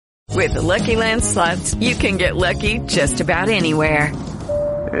With the Lucky Land Slots, you can get lucky just about anywhere.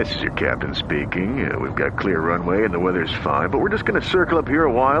 This is your captain speaking. We've got clear runway and the weather's fine, but we're just going to circle up here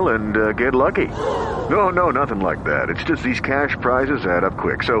a while and get lucky. No, nothing like that. It's just these cash prizes add up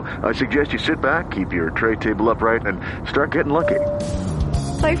quick. So I suggest you sit back, keep your tray table upright, and start getting lucky.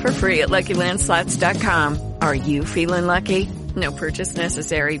 Play for free at LuckyLandSlots.com. Are you feeling lucky? No purchase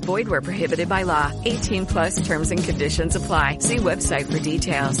necessary. Void where prohibited by law. 18 plus terms and conditions apply. See website for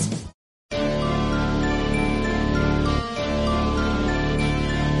details.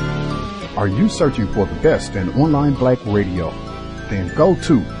 Are you searching for the best in online black radio? Then go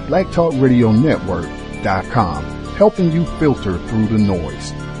to blacktalkradionetwork.com, helping you filter through the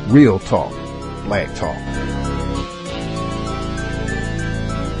noise. Real talk, black talk.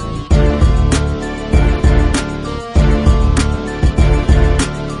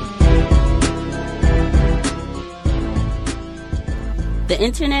 The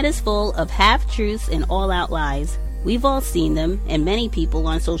internet is full of half-truths and all-out lies. We've all seen them, and many people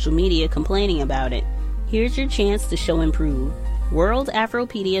on social media complaining about it. Here's your chance to show and prove.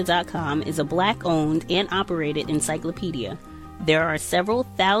 WorldAfropedia.com is a black-owned and operated encyclopedia. There are several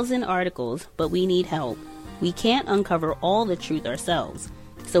thousand articles, but we need help. We can't uncover all the truth ourselves.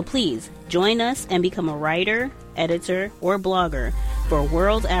 So please, join us and become a writer, editor, or blogger for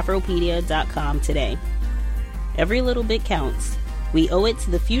WorldAfropedia.com today. Every little bit counts. We owe it to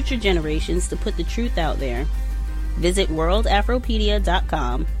the future generations to put the truth out there. Visit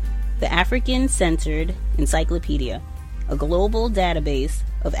WorldAfropedia.com, the African-centered encyclopedia, a global database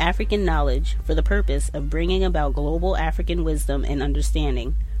of African knowledge for the purpose of bringing about global African wisdom and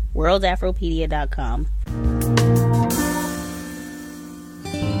understanding. WorldAfropedia.com.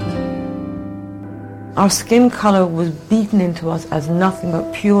 Our skin color was beaten into us as nothing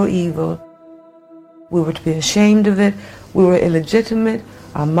but pure evil. We were to be ashamed of it. We were illegitimate.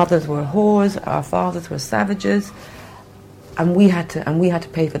 Our mothers were whores. Our fathers were savages, and we had to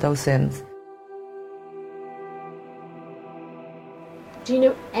pay for those sins. Do you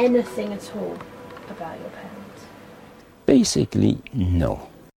know anything at all about your parents? Basically, no.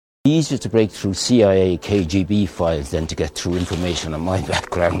 Easier to break through CIA, KGB files than to get through information on my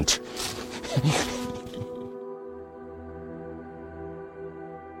background.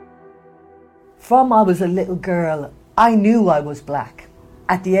 From I was a little girl, I knew I was black.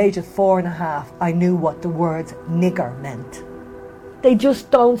 At the age of 4.5, I knew what the word nigger meant. They just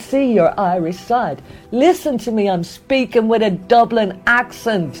don't see your Irish side. Listen to me, I'm speaking with a Dublin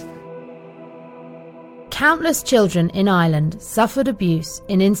accent. Countless children in Ireland suffered abuse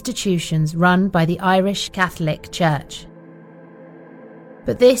in institutions run by the Irish Catholic Church.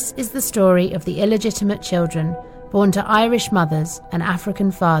 But this is the story of the illegitimate children born to Irish mothers and African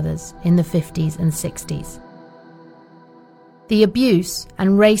fathers in the 50s and 60s. The abuse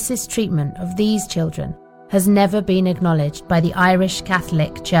and racist treatment of these children has never been acknowledged by the Irish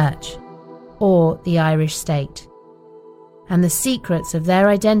Catholic Church or the Irish state, and the secrets of their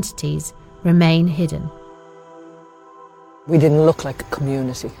identities remain hidden. We didn't look like a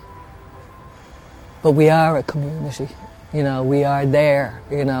community, but we are a community. You know, we are there,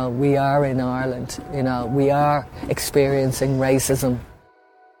 you know, we are in Ireland, you know, we are experiencing racism.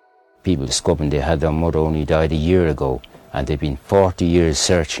 People discovering they had their mother only died a year ago, and they've been 40 years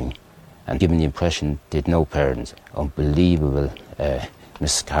searching and given the impression they'd no parents. Unbelievable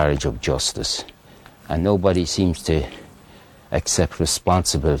miscarriage of justice. And nobody seems to accept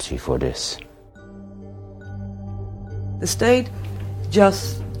responsibility for this. The state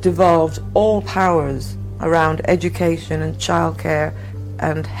just devolved all powers around education and childcare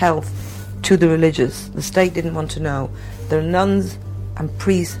and health to the religious. The state didn't want to know. The nuns and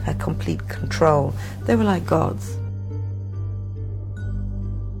priests had complete control. They were like gods.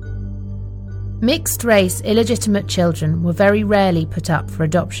 Mixed-race illegitimate children were very rarely put up for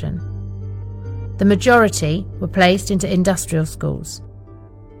adoption. The majority were placed into industrial schools.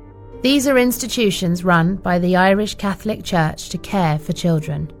 These are institutions run by the Irish Catholic Church to care for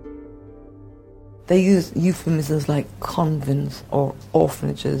children. They use euphemisms like convents or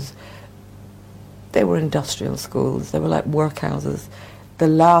orphanages. They were industrial schools. They were like workhouses. The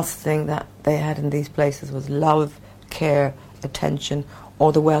last thing that they had in these places was love, care, attention,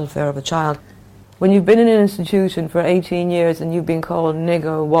 or the welfare of a child. When you've been in an institution for 18 years and you've been called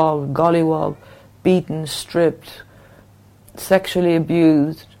nigger, wog, gollywog, beaten, stripped, sexually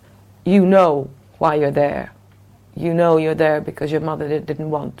abused, you know why you're there. You know you're there because your mother didn't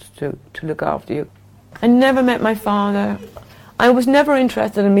want to look after you. I never met my father. I was never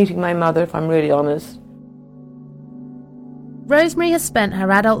interested in meeting my mother, if I'm really honest. Rosemary has spent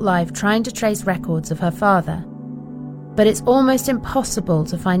her adult life trying to trace records of her father. But it's almost impossible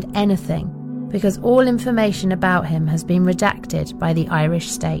to find anything because all information about him has been redacted by the Irish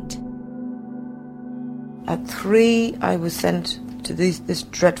state. At 3, I was sent to this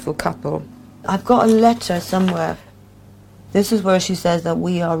dreadful couple. I've got a letter somewhere. This is where she says that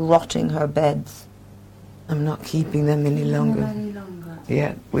we are rotting her beds. I'm not keeping them any longer.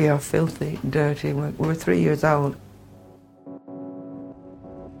 Yeah, we are filthy, dirty. We're 3 years old.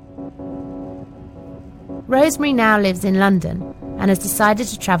 Rosemary now lives in London and has decided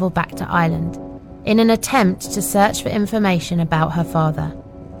to travel back to Ireland in an attempt to search for information about her father.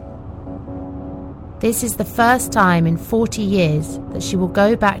 This is the first time in 40 years that she will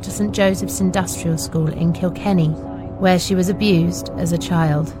go back to St. Joseph's Industrial School in Kilkenny, where she was abused as a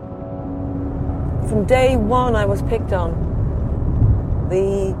child. From day one I was picked on.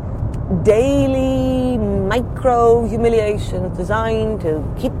 The daily micro humiliation designed to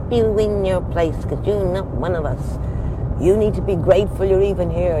keep you in your place because you're not one of us. You need to be grateful you're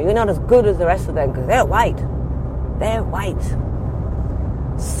even here. You're not as good as the rest of them because they're white. They're white.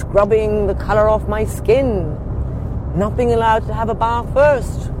 Scrubbing the colour off my skin. Not being allowed to have a bath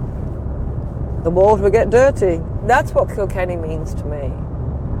first. The water will get dirty. That's what Kilkenny means to me.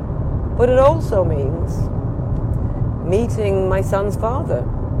 But it also means meeting my son's father.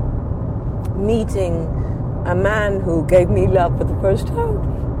 Meeting a man who gave me love for the first time.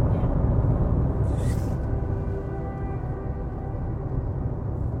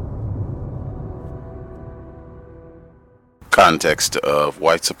 Context of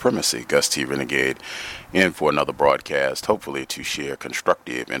white supremacy. Gus T. Renegade in for another broadcast, hopefully to share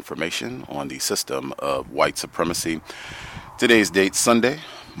constructive information on the system of white supremacy. Today's date, Sunday,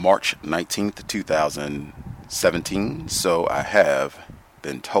 March 19th, 2017. So I have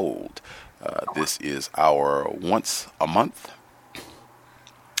been told this is our once a month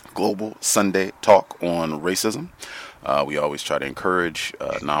global Sunday talk on racism. We always try to encourage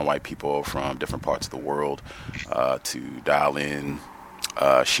non-white people from different parts of the world to dial in,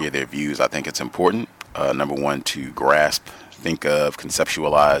 share their views. I think it's important, number one, to grasp, think of,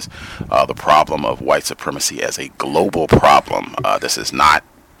 conceptualize the problem of white supremacy as a global problem. This is not,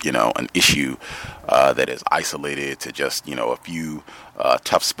 an issue that is isolated to just, a few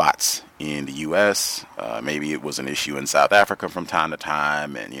tough spots in the U.S. Maybe it was an issue in South Africa from time to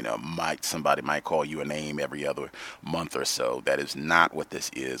time, and somebody might call you a name every other month or so. That is not what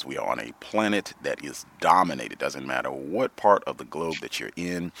this is. We are on a planet that is dominated. Doesn't matter what part of the globe that you're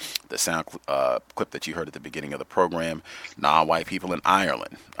in. The sound clip that you heard at the beginning of the program, non-white people in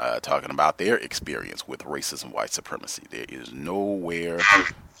Ireland talking about their experience with racism, white supremacy. There is nowhere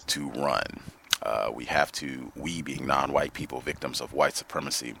to run. We being non-white people, victims of white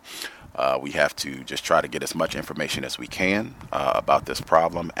supremacy, we have to just try to get as much information as we can about this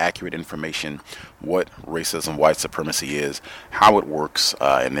problem, accurate information, what racism, white supremacy is, how it works,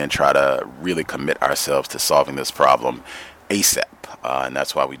 and then try to really commit ourselves to solving this problem ASAP. And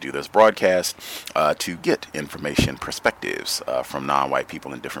that's why we do this broadcast, to get information, perspectives from non-white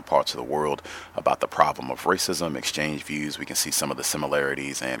people in different parts of the world about the problem of racism, exchange views. We can see some of the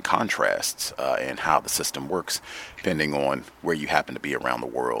similarities and contrasts in how the system works, depending on where you happen to be around the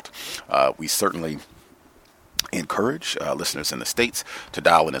world. We certainly encourage listeners in the States to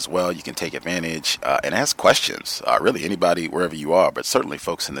dial in as well. You can take advantage and ask questions. Really anybody, wherever you are, but certainly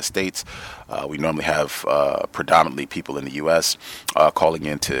folks in the States. We normally have predominantly people in the U.S. Calling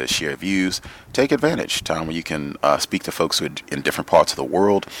in to share views. Take advantage, time when you can speak to folks who are in different parts of the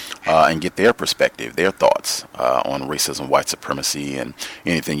world and get their perspective, their thoughts on racism, white supremacy, and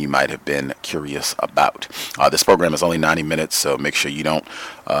anything you might have been curious about. This program is only 90 minutes, so make sure you don't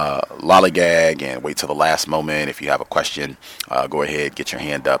lollygag and wait till the last moment. If you have a question, go ahead, get your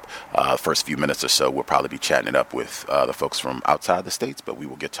hand up. First few minutes or so, we'll probably be chatting it up with the folks from outside the States, but we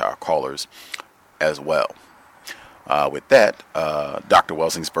will get to our callers as well. With that, Dr.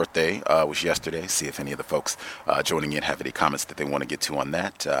 Welsing's birthday was yesterday. See if any of the folks joining in have any comments that they want to get to on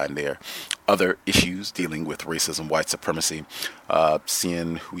that and their other issues dealing with racism, white supremacy.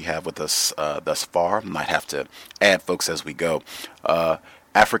 Seeing who we have with us thus far, might have to add folks as we go.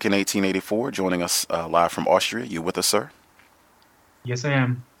 African 1884 joining us live from Austria. You with us, sir? Yes, I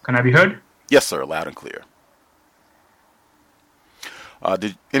am. Can I be heard? Yes, sir. Loud and clear.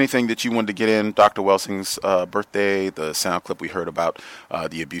 Did anything that you wanted to get in, Dr. Welsing's birthday, the sound clip we heard about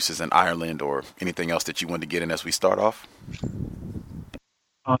the abuses in Ireland, or anything else that you wanted to get in as we start off?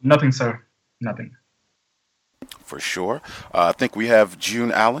 Nothing, sir. Nothing. for sure. I think we have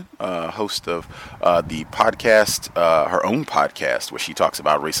June Allen, host of the podcast, her own podcast, where she talks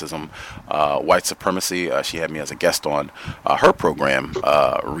about racism, white supremacy. She had me as a guest on her program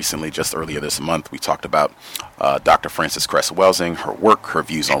recently, just earlier this month. We talked about Dr. Frances Cress Welsing, her work, her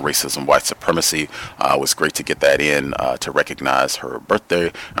views on racism, white supremacy. It was great to get that in to recognize her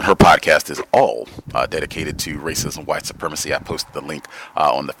birthday. And her podcast is all dedicated to racism, white supremacy. I posted the link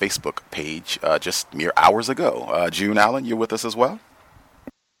on the Facebook page just mere hours ago. June Allen, you're with us as well?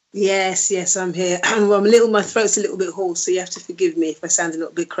 Yes, I'm here. My throat's a little bit hoarse, so you have to forgive me if I sound a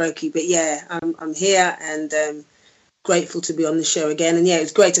little bit croaky. But yeah, I'm here and grateful to be on the show again. And yeah,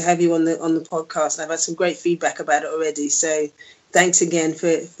 it's great to have you on the podcast. I've had some great feedback about it already. So thanks again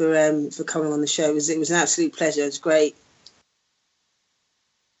for coming on the show. It was an absolute pleasure. It was great.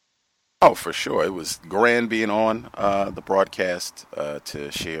 Oh, for sure. It was grand being on the broadcast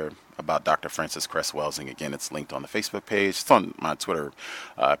to share about Dr. Frances Cress Welsing. Again, it's linked on the Facebook page. It's on my Twitter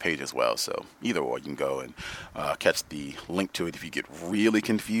page as well. So either or, you can go and catch the link to it. If you get really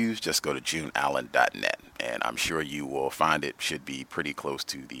confused, just go to juneallen.net, and I'm sure you will find it. Should be pretty close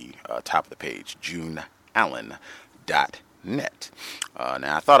to the top of the page, juneallen.net.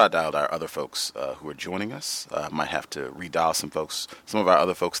 Now, I thought I dialed our other folks who are joining us. I might have to redial some of our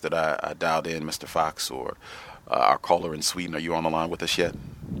other folks that I dialed in, Mr. Fox or our caller in Sweden. Are you on the line with us yet?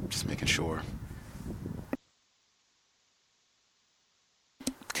 Just making sure.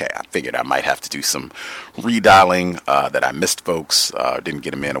 Okay, I figured I might have to do some redialing that I missed folks, didn't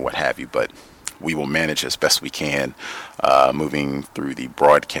get them in or what have you, but we will manage as best we can moving through the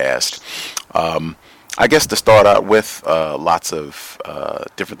broadcast. I guess to start out with, lots of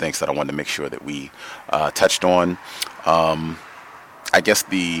different things that I wanted to make sure that we touched on. I guess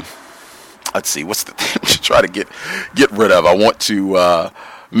let's see, what's the thing to try to get rid of? I want to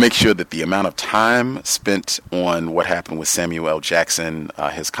make sure that the amount of time spent on what happened with Samuel L. Jackson,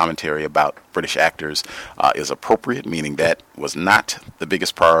 his commentary about British actors, is appropriate, meaning that was not the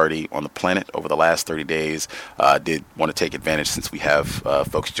biggest priority on the planet over the last 30 days. Did want to take advantage, since we have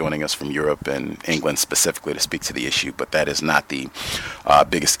folks joining us from Europe and England specifically, to speak to the issue, but that is not the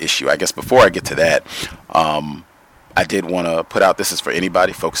biggest issue. I guess before I get to that, I did want to put out, this is for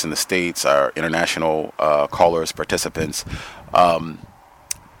anybody, folks in the States, our international callers, participants.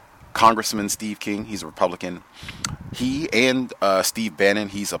 Congressman Steve King, he's a Republican. He and Steve Bannon,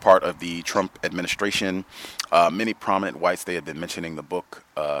 he's a part of the Trump administration. Many prominent whites, they have been mentioning the book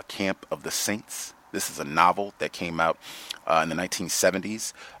Camp of the Saints. This is a novel that came out in the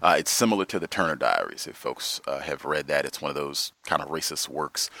 1970s. It's similar to the Turner Diaries, if folks have read that. It's one of those kind of racist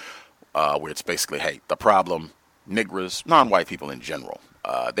works where it's basically, hey, the problem, niggers, non-white people in general,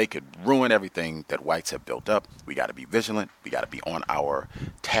 they could ruin everything that whites have built up. We got to be vigilant. We got to be on our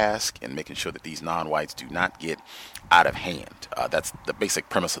task in making sure that these non-whites do not get out of hand. That's the basic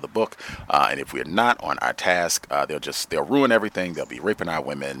premise of the book. And if we're not on our task, they'll ruin everything. They'll be raping our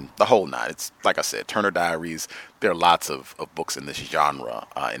women, the whole nine. It's like I said, Turner Diaries. There are lots of books in this genre,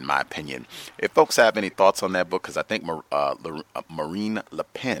 in my opinion. If folks have any thoughts on that book, because I think Marine Le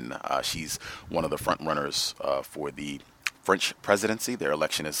Pen, she's one of the front runners for the French presidency. Their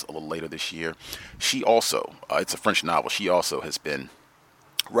election is a little later this year. She also, it's a French novel, she also has been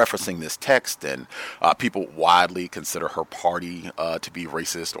referencing this text, and people widely consider her party to be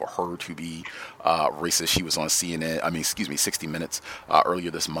racist, or her to be racist. She was on 60 Minutes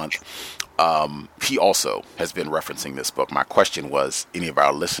earlier this month. He also has been referencing this book. My question was, any of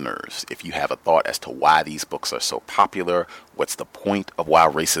our listeners, if you have a thought as to why these books are so popular, what's the point of why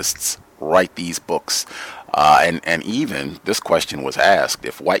racists write these books? And even this question was asked,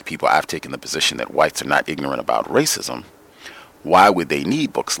 if white people, I've taken the position that whites are not ignorant about racism, why would they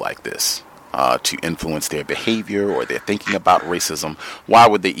need books like this to influence their behavior or their thinking about racism? Why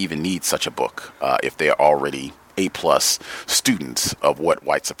would they even need such a book if they are already A-plus students of what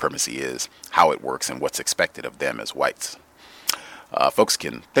white supremacy is, how it works, and what's expected of them as whites? Folks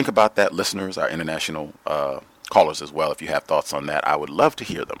can think about that. Listeners, our international callers as well, if you have thoughts on that, I would love to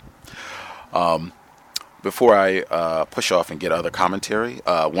hear them. Before I push off and get other commentary,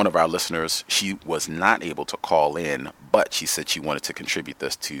 one of our listeners, she was not able to call in, but she said she wanted to contribute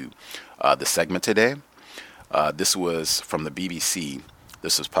this to the segment today. This was from the BBC.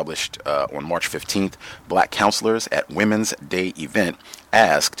 This was published on March 15th. Black counselors at Women's Day event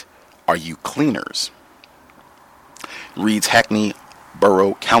asked, "Are you cleaners?" Reads Hackney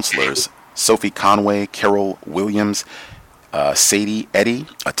Borough counselors Sophie Conway, Carol Williams, Sadie Eddy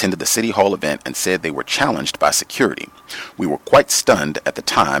attended the City Hall event and said they were challenged by security. "We were quite stunned at the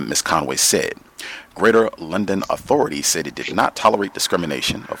time," Ms. Conway said. Greater London Authority said it did not tolerate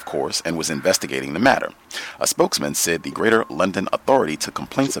discrimination, of course, and was investigating the matter. A spokesman said the Greater London Authority took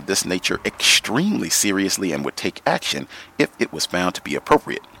complaints of this nature extremely seriously and would take action if it was found to be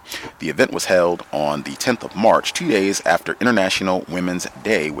appropriate. The event was held on the 10th of March, 2 days after International Women's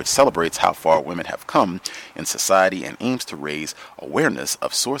Day, which celebrates how far women have come in society and aims to raise awareness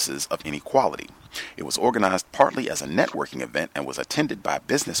of sources of inequality. It was organized partly as a networking event and was attended by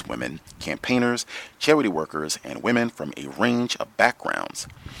businesswomen, campaigners, charity workers, and women from a range of backgrounds.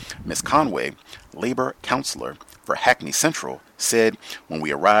 Ms. Conway, labor counselor for Hackney Central, said, "When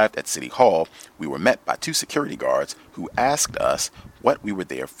we arrived at City Hall, we were met by 2 security guards who asked us what we were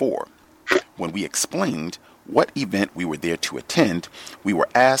there for. When we explained what event we were there to attend, we were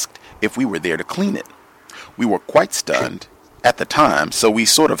asked if we were there to clean it. We were quite stunned at the time, so we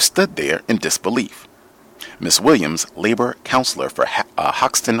sort of stood there in disbelief." Ms. Williams, labor counselor for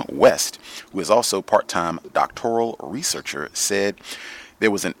Hoxton West, who is also part-time doctoral researcher, said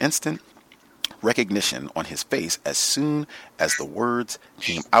there was an instant recognition on his face as soon as the words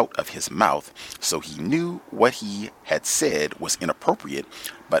came out of his mouth, so he knew what he had said was inappropriate,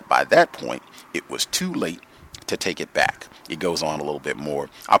 but by that point, it was too late to take it back. It goes on a little bit more.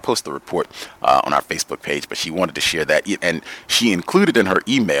 I'll post the report on our Facebook page, but she wanted to share that, and she included in her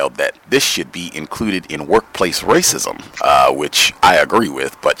email that this should be included in workplace racism, which I agree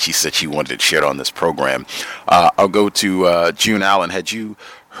with, but she said she wanted to share it on this program. I'll go to June Allen. Had you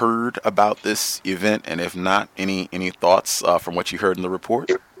heard about this event, and if not, any thoughts from what you heard in the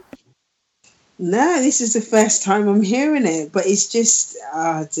report? No, this is the first time I'm hearing it, but it's just,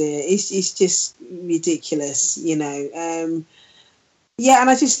 oh dear, it's just ridiculous, you know. Yeah, and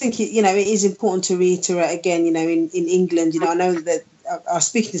I just think it is important to reiterate again, you know, in England, you know, I know that I was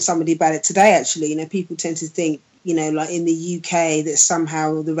speaking to somebody about it today, actually, you know, people tend to think, you know, like in the UK that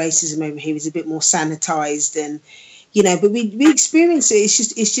somehow the racism over here is a bit more sanitized and, you know, but we experience it.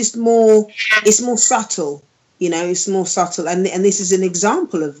 It's more subtle, you know, it's more subtle. And this is an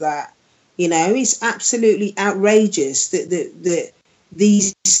example of that. You know, it's absolutely outrageous that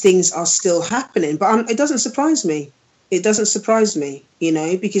these things are still happening. But it doesn't surprise me. It doesn't surprise me, you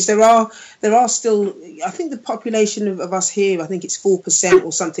know, because there are still, I think the population of us here, I think it's 4%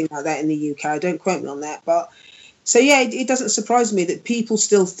 or something like that in the UK. Don't quote me on that. But so, yeah, it doesn't surprise me that people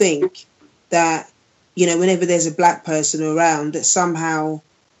still think that, you know, whenever there's a black person around, that somehow,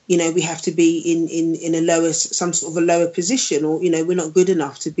 you know, we have to be in a lower, some sort of a lower position, or, you know, we're not good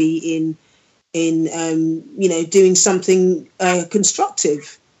enough to be in you know, doing something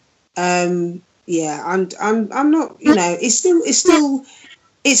constructive. Yeah, I'm not, you know,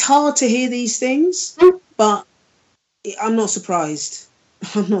 it's hard to hear these things, but I'm not surprised.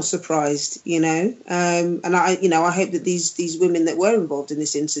 I'm not surprised, you know. And I hope that these women that were involved in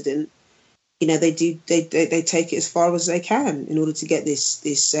this incident, you know, they take it as far as they can in order to get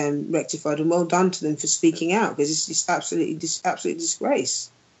this rectified. And well done to them for speaking out, because it's just absolutely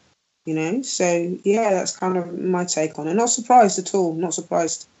disgrace. You know, so yeah, that's kind of my take on it. Not surprised at all. Not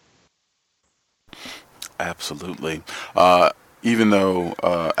surprised. Absolutely. Even though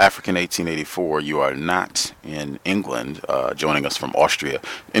African 1884, you are not in England, joining us from Austria.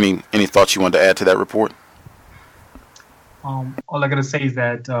 Any thoughts you want to add to that report? All I gotta say is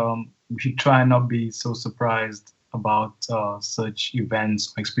that we should try and not be so surprised about such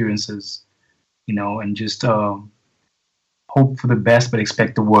events or experiences, you know, and just hope for the best but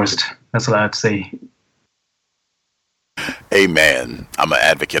expect the worst. That's what I have to say. Amen. I'm an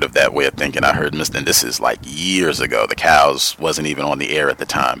advocate of that way of thinking. I heard and this is like years ago. The C.O.W.S wasn't even on the air at the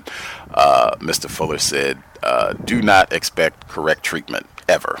time. Mr. Fuller said, do not expect correct treatment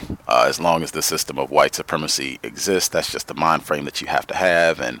ever. As long as the system of white supremacy exists, that's just the mind frame that you have to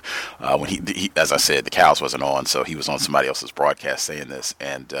have. And when he, as I said, the C.O.W.S wasn't on, so he was on somebody else's broadcast saying this,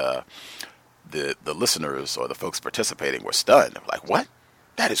 and the listeners or the folks participating were stunned. Like, what?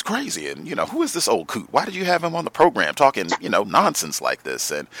 That is crazy. And, you know, who is this old coot? Why did you have him on the program talking, you know, nonsense like this?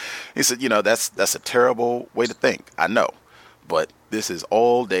 And he said, you know, that's a terrible way to think. I know. But this is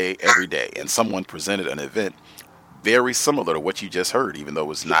all day, every day. And someone presented an event very similar to what you just heard, even though it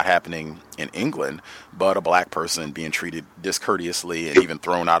was not happening in England, but a black person being treated discourteously and even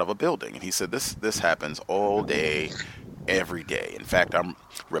thrown out of a building. And he said, this happens all day, every day. In fact, I'm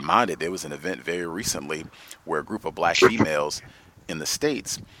reminded there was an event very recently where a group of black females in the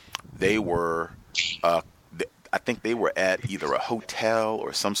States, they were, I think they were at either a hotel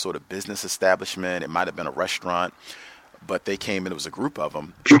or some sort of business establishment. It might have been a restaurant, but they came in, it was a group of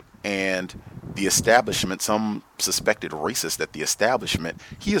them, and the establishment, some suspected racist at the establishment,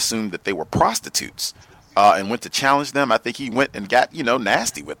 he assumed that they were prostitutes. and went to challenge them, I think he went and got,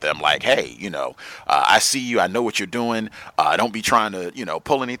 nasty with them. Like, hey, I see you. I know what you're doing. Don't be trying to,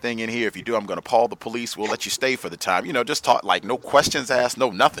 pull anything in here. If you do, I'm going to call the police. We'll let you stay for the time. Just talk, like, no questions asked,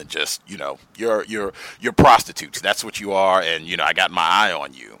 no nothing. Just, you're prostitutes. That's what you are. And, I got my eye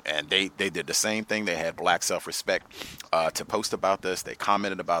on you. And they did the same thing. They had Black Self-Respect to post about this. They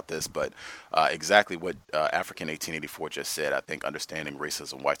commented about this. But exactly what African 1884 just said, I think understanding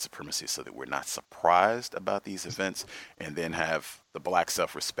racism, white supremacy, so that we're not surprised about these events, and then have the Black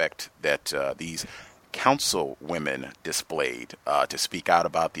self-respect that these council women displayed to speak out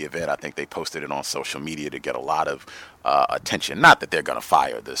about the event. I think they posted it on social media to get a lot of attention. Not that they're going to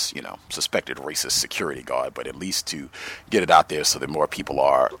fire this, suspected racist security guard, but at least to get it out there so that more people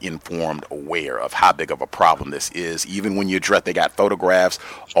are informed, aware of how big of a problem this is. Even when you're dressed, they got photographs.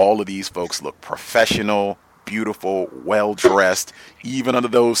 All of these folks look professional, beautiful, well-dressed. Even under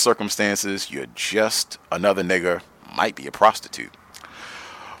those circumstances, you're just another nigger, might be a prostitute.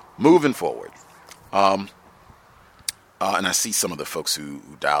 Moving forward, and I see some of the folks who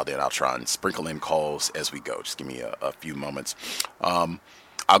dialed in. I'll try and sprinkle in calls as we go. Just give me a few moments.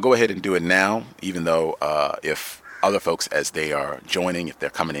 I'll go ahead and do it now, even though if other folks, as they are joining, if they're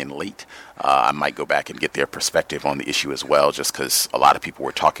coming in late, I might go back and get their perspective on the issue as well, just because a lot of people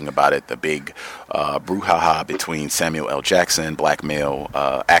were talking about it. The big brouhaha between Samuel L. Jackson, black male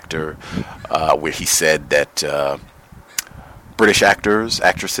actor, where he said that British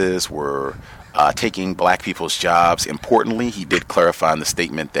actresses were taking black people's jobs. Importantly, he did clarify in the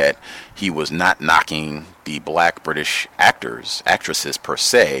statement that he was not knocking the black British actresses per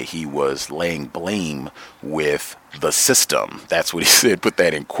se. He was laying blame with the system. That's what he said. Put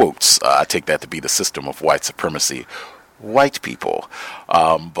that in quotes. I take that to be the system of white supremacy. White people.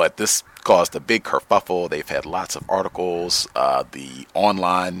 But this caused a big kerfuffle. They've had lots of articles. The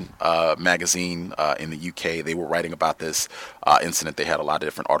online magazine in the UK, they were writing about this incident. They had a lot of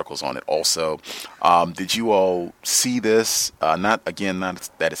different articles on it also. Did you all see this? Not that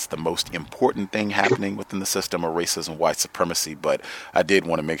it's the most important thing happening within the system of racism, white supremacy, but I did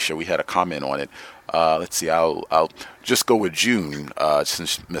want to make sure we had a comment on it. Let's see, I'll just go with June,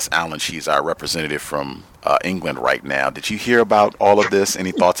 since Miss Allen, she's our representative from England right now. Did you hear about all of this?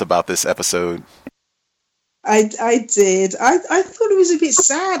 Any thoughts about this episode? I did. I thought it was a bit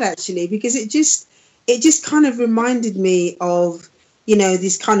sad, actually, because it just kind of reminded me of,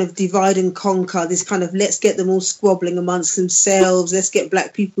 this kind of divide and conquer, this kind of let's get them all squabbling amongst themselves, let's get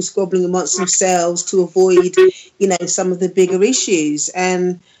black people squabbling amongst themselves to avoid, some of the bigger issues.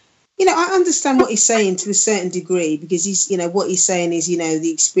 And I understand what he's saying to a certain degree, because what he's saying is,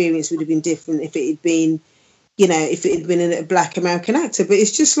 the experience would have been different if it had been, a black American actor. But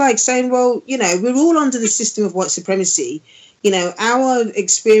it's just like saying, well, we're all under the system of white supremacy. Our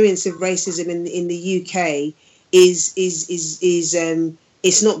experience of racism in the UK is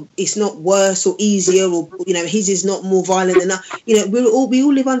it's not worse or easier, or his is not more violent than us. We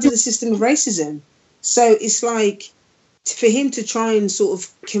all live under the system of racism. So it's like, for him to try and sort of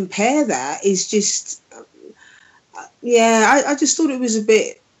compare that is just, I just thought it was a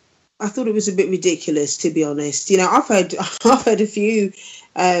bit ridiculous, to be honest. I've heard a few,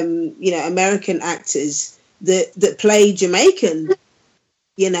 American actors that play Jamaican, and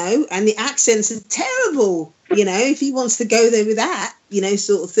the accents are terrible, if he wants to go there with that,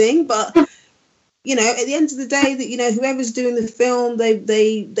 sort of thing. But, at the end of the day, that, whoever's doing the film,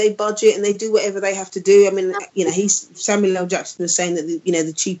 they budget and they do whatever they have to do. I mean, Samuel L. Jackson was saying that,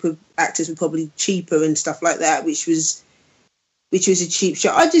 the cheaper actors were probably cheaper and stuff like that, which was a cheap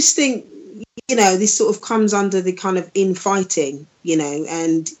shot. I just think, this sort of comes under the kind of infighting,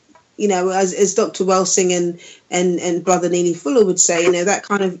 and, as Dr. Welsing and Brother Neely Fuller would say, that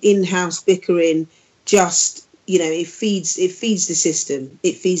kind of in-house bickering just, it feeds the system.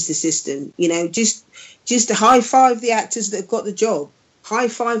 It feeds the system. Just to high five the actors that have got the job. High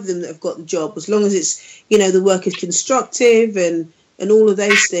five them that have got the job. As long as it's, the work is constructive and all of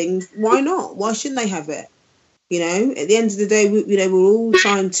those things. Why not? Why shouldn't they have it? At the end of the day, we're all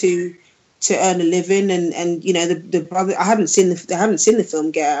trying to earn a living. And the brother. I haven't seen the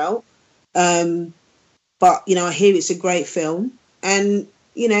film Get Out, but I hear it's a great film. And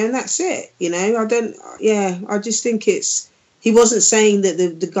and that's it. I just think he wasn't saying that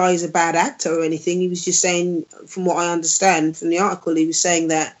the guy is a bad actor or anything. He was just saying, from what I understand from the article, he was saying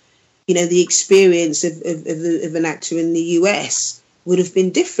that, the experience of an actor in the US would have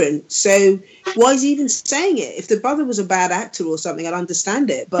been different. So why is he even saying it? If the brother was a bad actor or something, I'd understand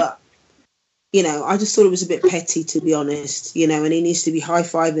it. But, I just thought it was a bit petty, to be honest, and he needs to be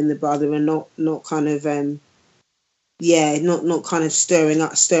high-fiving the brother and not kind of, not kind of stirring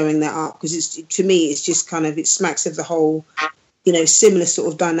that up, because it's, to me, it's just kind of, it smacks of the whole, similar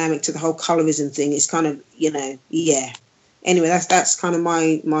sort of dynamic to the whole colorism thing. It's kind of, Anyway, that's kind of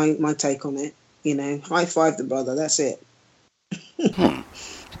my take on it. High five the brother. That's it.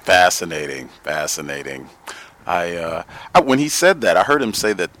 Fascinating. I when he said that, I heard him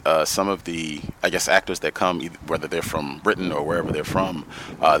say that some of the, I guess, actors that come, whether they're from Britain or wherever they're from,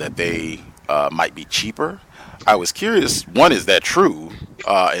 that they might be cheaper. I was curious, one, is that true?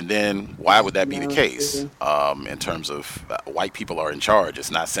 And then why would that be the case? In terms of white people are in charge. It's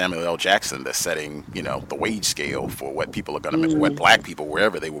not Samuel L. Jackson that's setting, the wage scale for what people are going to make, what black people,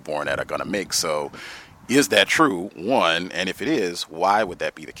 wherever they were born at, are going to make. So is that true? One, and if it is, why would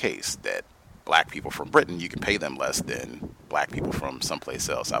that be the case? That black people from Britain, you can pay them less than black people from someplace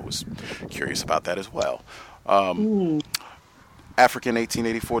else. I was curious about that as well. African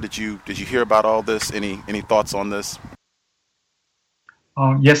 1884, did you hear about all this? Any thoughts on this?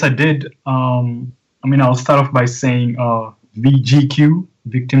 Yes, I did. I'll start off by saying VGQ,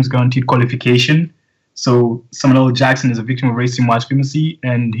 Victims Guaranteed Qualification. So Samuel L. Jackson is a victim of racism, white supremacy,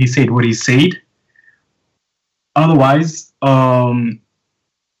 and he said what he said. Otherwise,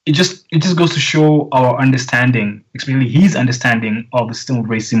 it just goes to show our understanding, especially his understanding of the system of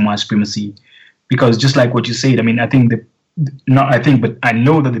racism, white supremacy. Because just like what you said, I know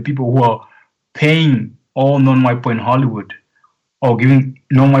that the people who are paying all non-white people in Hollywood or giving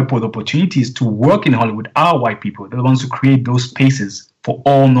non-white people the opportunities to work in Hollywood are white people. They're the ones who create those spaces for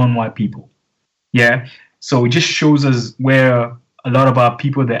all non-white people. Yeah. So it just shows us where a lot of our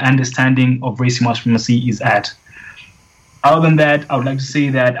people, the understanding of racism, white supremacy is at. Other than that, I would like to say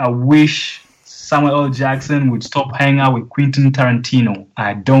that I wish Samuel L. Jackson would stop hanging out with Quentin Tarantino.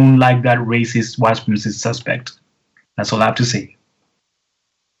 I don't like that racist, white supremacist suspect. That's all I have to say.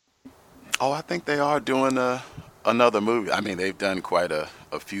 Oh, I think they are doing another movie. I mean, they've done quite a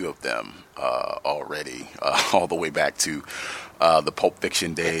few of them already, all the way back to the Pulp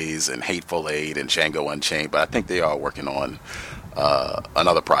Fiction days and Hateful Eight and Django Unchained. But I think they are working on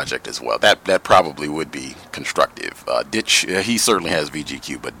another project as well. That probably would be constructive. Ditch. He certainly has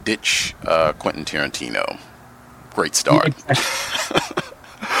VGQ, but ditch Quentin Tarantino. Great start.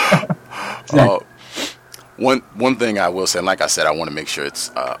 One thing I will say, and like I said, I want to make sure it's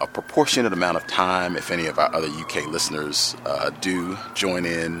a proportionate amount of time. If any of our other UK listeners do join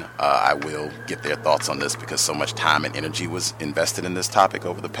in, I will get their thoughts on this, because so much time and energy was invested in this topic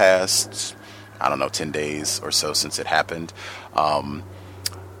over the past, 10 days or so since it happened. I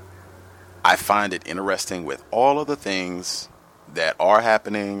find it interesting with all of the things that are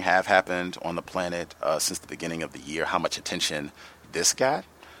happening, have happened on the planet since the beginning of the year, how much attention this got.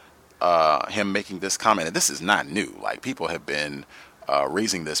 Him making this comment, and this is not new. Like, people have been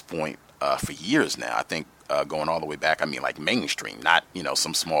raising this point for years now. I think going all the way back, like mainstream, not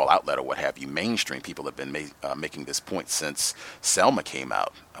some small outlet or what have you. Mainstream people have been making this point since Selma came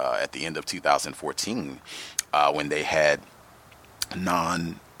out at the end of 2014, when they had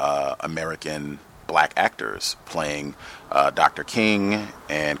non-American black actors playing Dr. King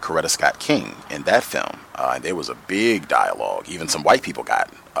and Coretta Scott King in that film. There was a big dialogue. Even some white people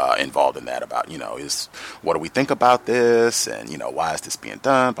got involved in that about, what do we think about this? And, why is this being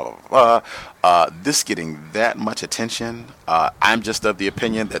done? Blah, blah, blah. This getting that much attention, I'm just of the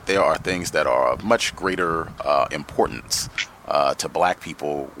opinion that there are things that are of much greater importance to black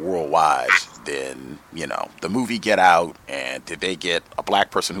people worldwide than, the movie Get Out, and did they get a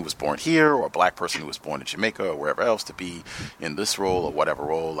black person who was born here or a black person who was born in Jamaica or wherever else to be in this role or whatever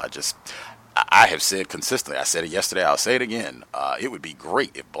role. I have said consistently, I said it yesterday, I'll say it again, it would be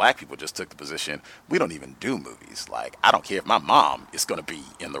great if black people just took the position, we don't even do movies. Like, I don't care if my mom is going to be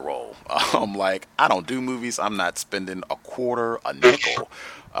in the role. I don't do movies. I'm not spending a quarter, a nickel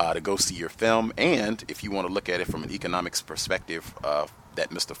to go see your film. And if you want to look at it from an economics perspective that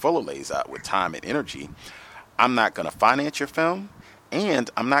Mr. Fuller lays out with time and energy, I'm not going to finance your film, and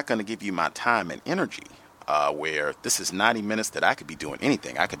I'm not going to give you my time and energy. Where this is 90 minutes that I could be doing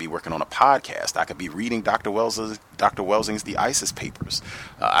anything. I could be working on a podcast. I could be reading Dr. Welsing's The ISIS Papers.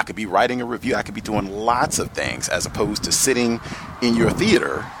 I could be writing a review. I could be doing lots of things, as opposed to sitting in your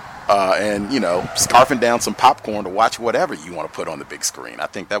theater and, scarfing down some popcorn to watch whatever you want to put on the big screen. I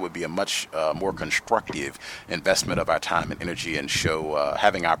think that would be a much more constructive investment of our time and energy, and show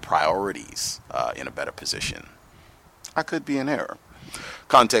having our priorities in a better position. I could be in error.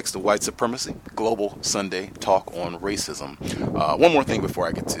 Context of White Supremacy, Global Sunday Talk on Racism. One more thing before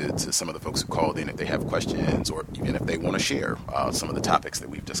I get to some of the folks who called in, if they have questions or even if they want to share some of the topics that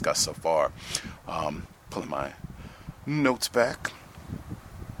we've discussed so far. Pulling my notes back.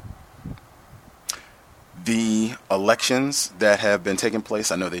 the elections that have been taking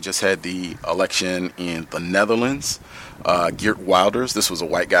place. I know they just had the election in the Netherlands. Geert Wilders, this was a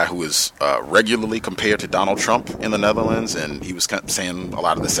white guy who was regularly compared to Donald Trump in the Netherlands, and he was saying a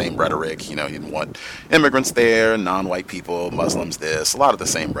lot of the same rhetoric. You know, he didn't want immigrants there, non-white people, Muslims this, a lot of the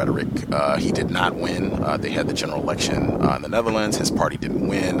same rhetoric. He did not win. They had the general election in the Netherlands. His party didn't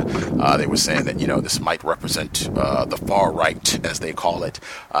win. They were saying that, you know, this might represent the far right, as they call it,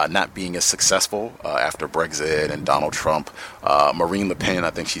 not being as successful after Brexit and Donald Trump. Marine Le Pen, I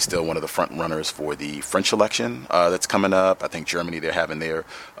think she's still one of the front runners for the French election that's coming up. I think Germany, they're having their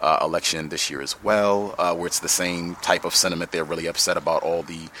election this year as well, where it's the same type of sentiment. They're really upset about all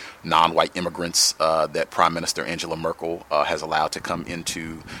the non-white immigrants that Prime Minister Angela Merkel has allowed to come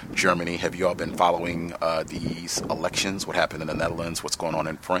into Germany. Have you all been following these elections? What happened in the Netherlands? What's going on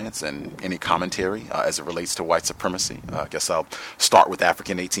in France? And any commentary as it relates to white supremacy? I guess I'll start with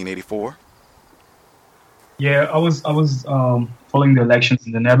African 1884. Yeah, I was following the elections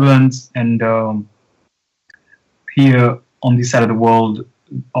in the Netherlands, and here on this side of the world,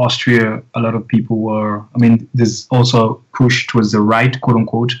 Austria, a lot of people were, I mean, there's also a push towards the right, quote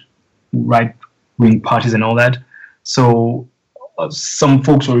unquote, right-wing parties and all that. So some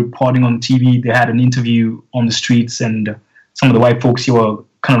folks were reporting on TV. They had an interview on the streets, and some of the white folks here were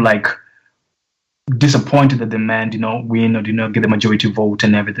kind of like disappointed that the man did not win or did not get the majority vote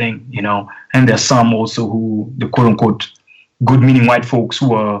and everything, you know. And there's some also who, the quote unquote good-meaning white folks,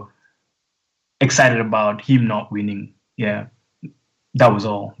 who were excited about him not winning. Yeah, that was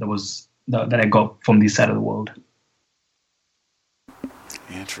all. That I got from this side of the world.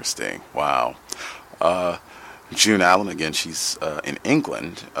 Interesting. Wow. June Allen, again, she's in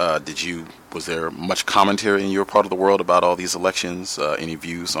England. Was there much commentary in your part of the world about all these elections? Any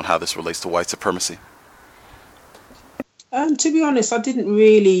views on how this relates to white supremacy? To be honest, I didn't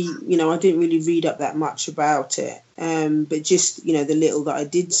really read up that much about it. But just, you know, the little that I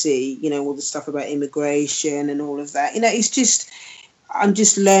did see, you know, all the stuff about immigration and all of that, you know, I'm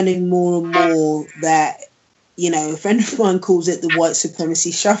just learning more and more that, you know, a friend of mine calls it the white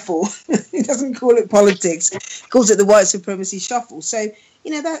supremacy shuffle. He doesn't call it politics, he calls it the white supremacy shuffle. So,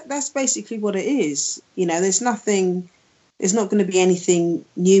 you know, that's basically what it is. You know, there's not going to be anything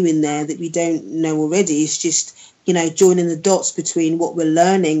new in there that we don't know already. It's just, you know, joining the dots between what we're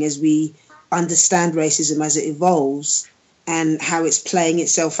learning as we understand racism as it evolves and how it's playing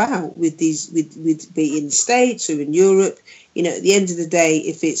itself out with be it in the States or in Europe. You know, at the end of the day,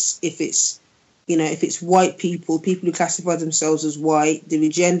 if it's white people who classify themselves as white, the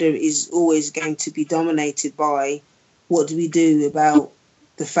agenda is always going to be dominated by what do we do about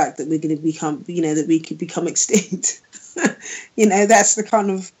the fact that we're going to become, you know, that we could become extinct. You know, that's the kind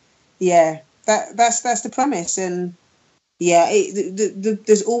of, that's the premise. And yeah,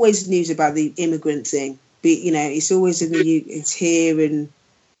 there's always news about the immigrant thing, but, you know, it's always it's here, and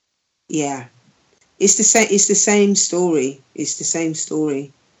yeah, it's the same story. It's the same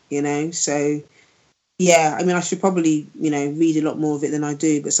story, you know. So yeah, I mean, I should probably, you know, read a lot more of it than I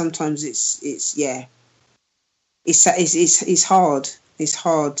do, but sometimes it's hard. It's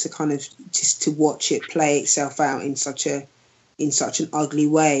hard to kind of just to watch it play itself out in such an ugly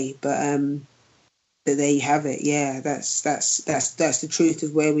way, but there you have it. Yeah, that's the truth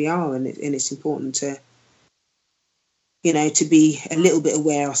of where we are, and it's important to, you know, to be a little bit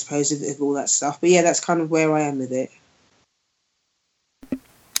aware, I suppose, of all that stuff. But yeah, that's kind of where I am with it.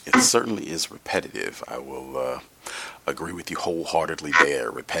 It certainly is repetitive. I will agree with you wholeheartedly there.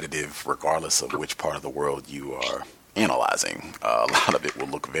 Repetitive, regardless of which part of the world you are analyzing. A lot of it will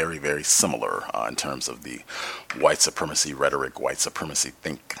look very, very similar in terms of the white supremacy rhetoric, white supremacy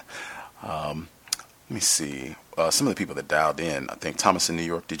think. Let me see. Some of the people that dialed in, I think Thomas in New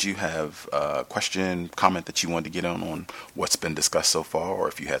York, did you have a question, comment that you wanted to get on what's been discussed so far, or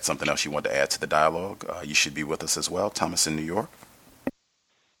if you had something else you wanted to add to the dialogue, you should be with us as well. Thomas in New York.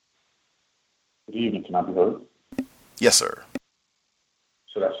 Good evening. Can I be heard? Yes, sir.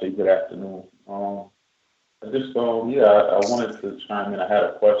 Should I say good afternoon? I wanted to chime in. I had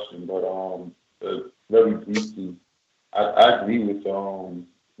a question, but very briefly, I agree with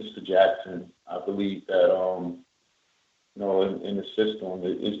Mr. Jackson. I believe that, in the system,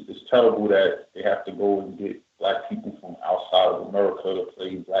 it's terrible that they have to go and get black people from outside of America to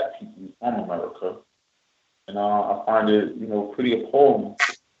play black people from America. And I find it, pretty appalling.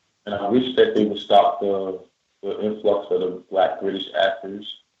 And I wish that they would stop the influx of the black British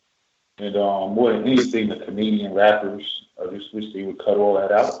actors. And more than anything, the Canadian rappers, I just wish they would cut all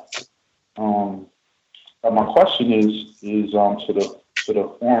that out. My question is to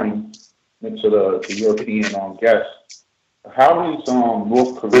the foreign and to the European guests. How is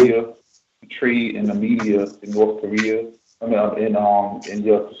North Korea portrayed in the media in North Korea? I mean, in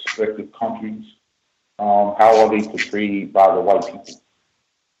your respective countries, how are they portrayed by the white people?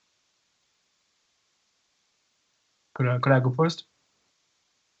 Could I go first?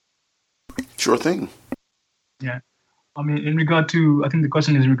 Sure thing. Yeah. I mean, I think the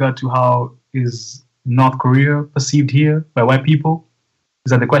question is in regard to how is North Korea perceived here by white people?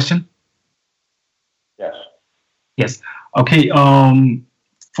 Is that the question? Yes. Yes. Okay.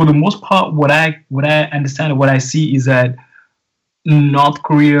 For the most part, what I understand and what I see is that North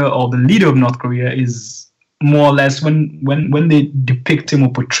Korea, or the leader of North Korea, is more or less, when they depict him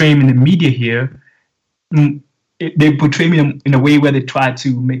or portray him in the media here, they portray him in a way where they try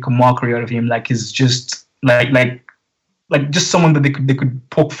to make a mockery out of him, like he's just like just someone that they could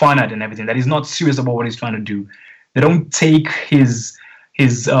poke fun at and everything. That he's not serious about what he's trying to do. They don't take his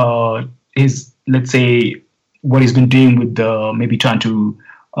let's say what he's been doing with maybe trying to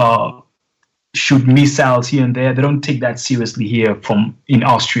shoot missiles here and there. They don't take that seriously here in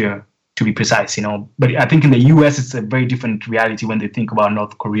Austria, to be precise, But I think in the U.S. it's a very different reality when they think about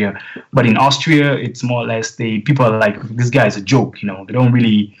North Korea. But in Austria, it's more or less people are like, this guy is a joke, They don't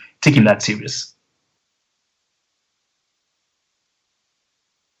really take him that serious.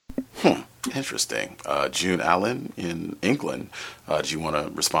 Interesting. June Allen in England, do you want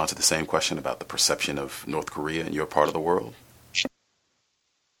to respond to the same question about the perception of North Korea in your part of the world?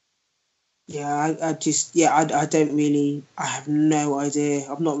 Yeah, I don't really, I have no idea.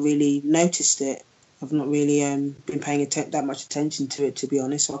 I've not really noticed it. I've not really been paying that much attention to it, to be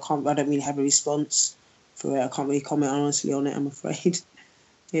honest. So I don't really have a response for it. I can't really comment honestly on it, I'm afraid.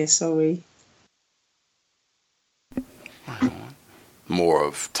 Yeah, sorry. More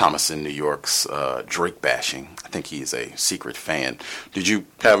of Thomas in New York's Drake bashing. I think he's a secret fan. Did you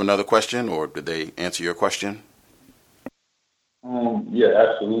have another question, or did they answer your question? Yeah,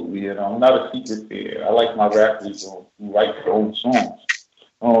 absolutely. And I'm not a secret fan. I like my rappers who write their own songs.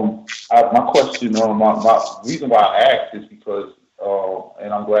 My question, my reason why I asked is because,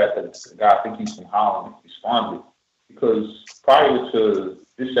 and I'm glad that the guy, I think he's from Holland, responded, because prior to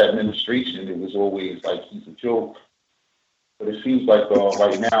this administration, it was always like he's a joke. But it seems like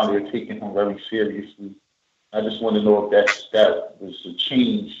right now they're taking him very seriously. I just want to know if that was a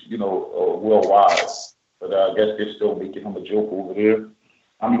change, worldwide. But I guess they're still making him a joke over there.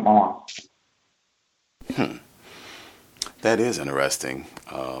 I mean, on. That is interesting.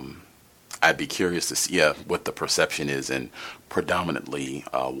 I'd be curious to see what the perception is in predominantly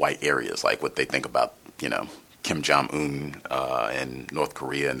white areas, like what they think about, Kim Jong-un and North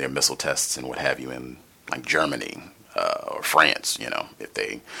Korea and their missile tests and what have you in like Germany. Or France, if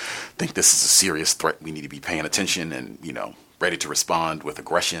they think this is a serious threat, we need to be paying attention and, ready to respond with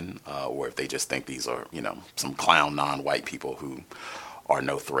aggression, or if they just think these are, some clown non-white people who are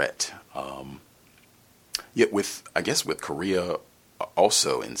no threat. Yet with Korea,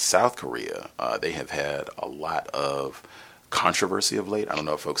 also in South Korea, they have had a lot of controversy of late. I don't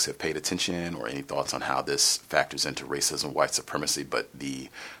know if folks have paid attention or any thoughts on how this factors into racism, white supremacy, but the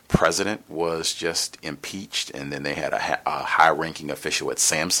president was just impeached, and then they had a high-ranking official at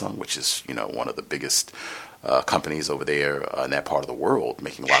Samsung, which is, one of the biggest companies over there in that part of the world,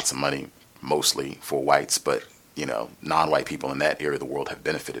 making lots of money, mostly for whites, but, non-white people in that area of the world have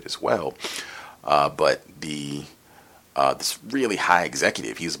benefited as well. But this really high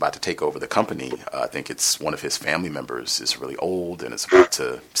executive, he's about to take over the company. I think it's one of his family members is really old and is about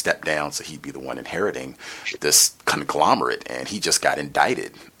to step down, so he'd be the one inheriting this conglomerate. And he just got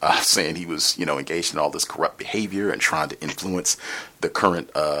indicted, saying he was, engaged in all this corrupt behavior and trying to influence the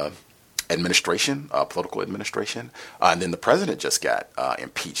current administration, political administration. And then the president just got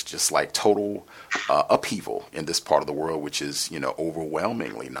impeached, just like total upheaval in this part of the world, which is,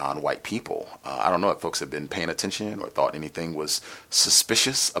 overwhelmingly non-white people. I don't know if folks have been paying attention or thought anything was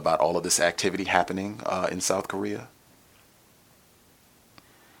suspicious about all of this activity happening in South Korea.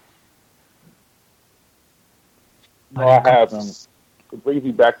 No, I haven't. To bring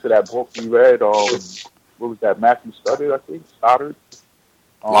me back to that book we read, what was that, Matthew Stoddard, I think? Stoddard?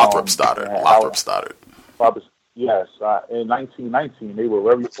 Lothrop Stoddard. Yes, in 1919, they were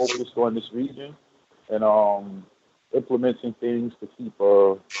very focused on this region and implementing things to keep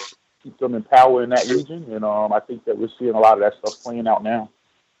them in power in that region. And I think that we're seeing a lot of that stuff playing out now.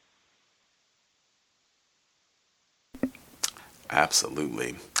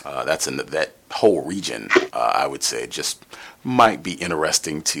 Absolutely. That's in that whole region, I would say, just might be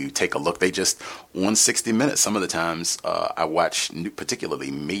interesting to take a look. They just, on 60 Minutes, some of the times I watch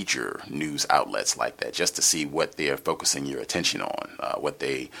particularly major news outlets like that just to see what they're focusing your attention on. What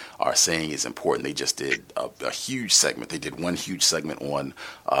they are saying is important. They just did a huge segment. They did one huge segment on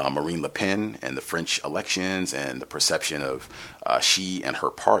Marine Le Pen and the French elections and the perception of she and her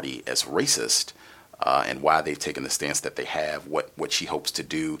party as racist. And why they've taken the stance that they have, what she hopes to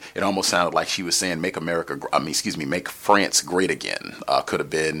do. It almost sounded like she was saying, make France great again, could have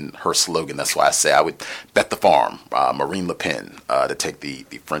been her slogan. That's why I say I would bet the farm, Marine Le Pen, to take the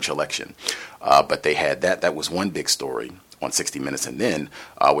French election. But they had that was one big story on 60 Minutes. And then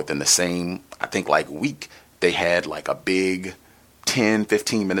within the same, I think, week, they had a big 10,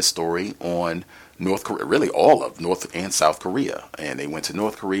 15-minute story on North Korea, really all of North and South Korea. And they went to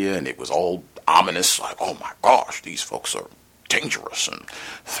North Korea, and it was all ominous, oh my gosh, these folks are dangerous and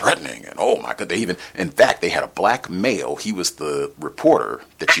threatening, and oh my god, in fact, they had a black male. He was the reporter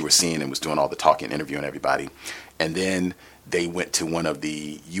that you were seeing and was doing all the talking, interviewing everybody. And then they went to one of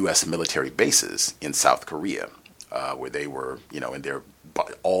the U.S. military bases in South Korea, where they were, in their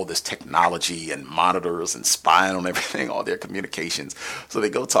all this technology and monitors and spying on everything, all their communications. So they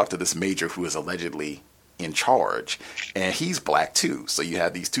go talk to this major who is allegedly in charge, and he's black too. So you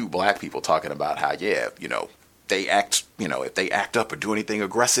have these two black people talking about how, they act, if they act up or do anything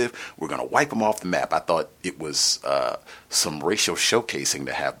aggressive, we're going to wipe them off the map. I thought it was some racial showcasing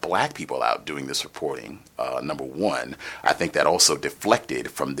to have black people out doing this reporting. Number one, I think that also deflected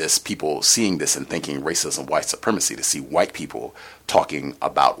from this, people seeing this and thinking racism, white supremacy, to see white people talking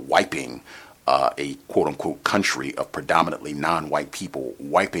about wiping a quote-unquote country of predominantly non-white people,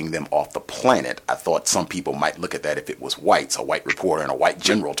 wiping them off the planet. I thought some people might look at that if it was whites. A white reporter and a white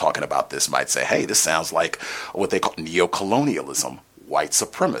general talking about this might say, hey, this sounds like what they call neo-colonialism, white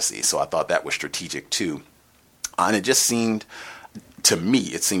supremacy. So I thought that was strategic too. And it just seemed, to me,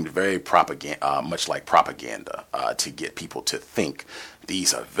 it seemed very much like propaganda to get people to think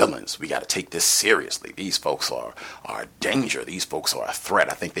these are villains. We got to take this seriously. These folks are a danger. These folks are a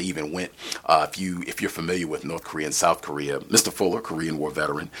threat. I think they even went, if you're familiar with North Korea and South Korea, Mr. Fuller, Korean War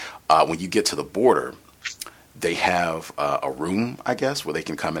veteran, when you get to the border, they have a room, I guess, where they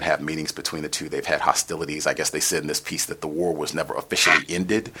can come and have meetings between the two. They've had hostilities. I guess they said in this piece that the war was never officially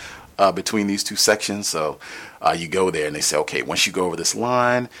ended between these two sections. So you go there and they say, okay, once you go over this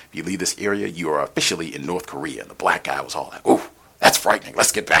line, if you leave this area, you are officially in North Korea. And the black guy was all like, ooh, that's frightening.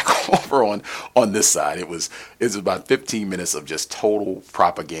 Let's get back over on this side. It was about 15 minutes of just total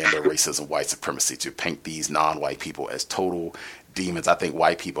propaganda, racism, white supremacy to paint these non-white people as total demons. I think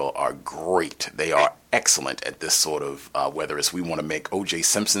white people are great. They are excellent at this sort of, whether it's we want to make O.J.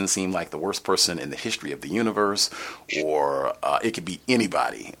 Simpson seem like the worst person in the history of the universe, or it could be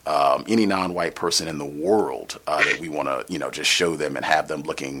anybody, any non-white person in the world that we want to, just show them and have them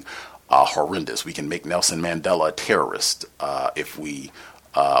looking horrendous. We can make Nelson Mandela a terrorist if we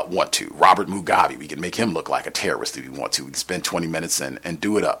want to. Robert Mugabe, we can make him look like a terrorist if we want to. We can spend 20 minutes and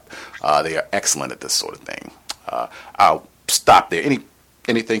do it up. They are excellent at this sort of thing. I'll stop there.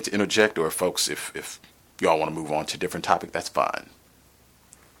 Anything to interject, or folks, if y'all want to move on to a different topic, that's fine.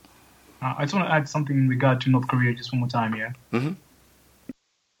 I just want to add something in regard to North Korea just one more time here. Mm-hmm.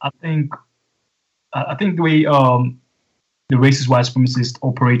 I think the way the racist white supremacists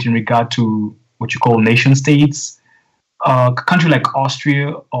operate in regard to what you call nation states, a country like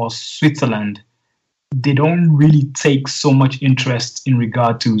Austria or Switzerland, they don't really take so much interest in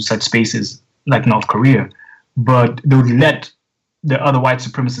regard to such spaces like North Korea, but they would let the other white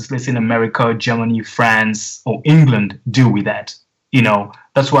supremacists, let's say in America, Germany, France, or England, deal with that.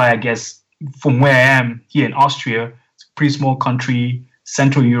 That's why I guess from where I am here in Austria, it's a pretty small country,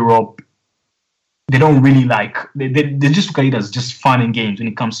 Central Europe. They don't really they just look at it as just fun and games when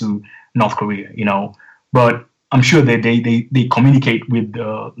it comes to North Korea, But I'm sure that they communicate with,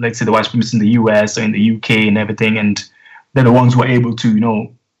 let's say, the white supremacists in the U.S. or in the U.K. and everything, and they're the ones who are able to,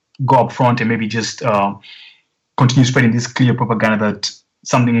 go up front and maybe just continue spreading this clear propaganda that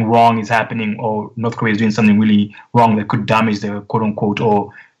something wrong is happening, or North Korea is doing something really wrong that could damage the quote unquote,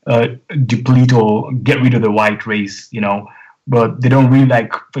 or deplete or get rid of the white race, But they don't really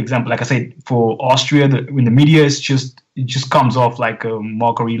for example, like I said, for Austria, in the media, it just comes off like a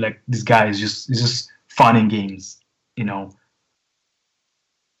mockery, like this guy is just fun and games,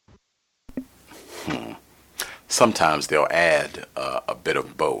 Sometimes they'll add a bit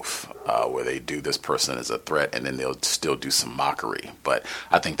of both, where they do this person as a threat and then they'll still do some mockery. But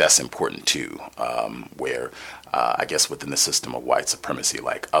I think that's important too, where I guess within the system of white supremacy,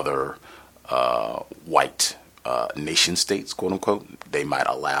 like other white nation states, quote unquote, they might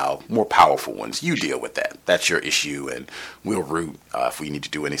allow more powerful ones. You deal with that. That's your issue, and we'll root. If we need to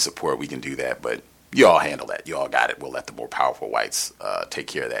do any support, we can do that. But you all handle that. You all got it. We'll let the more powerful whites take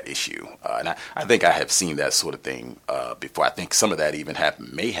care of that issue. And I think I have seen that sort of thing before. I think some of that even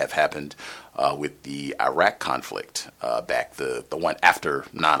may have happened with the Iraq conflict back, the one after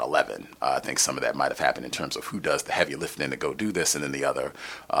 9/11. I think some of that might have happened in terms of who does the heavy lifting to go do this, and then the other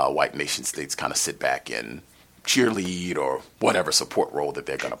white nation states kind of sit back and cheerlead or whatever support role that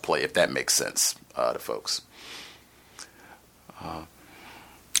they're going to play, if that makes sense to folks.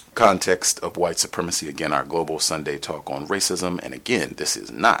 Context of white supremacy, again, our global Sunday talk on racism. And again, this is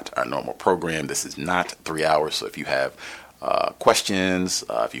not our normal program. This is not 3 hours. So if you have questions,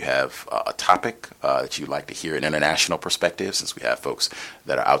 if you have a topic that you'd like to hear an international perspective, since we have folks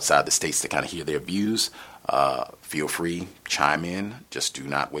that are outside the states to kind of hear their views, feel free, chime in. Just do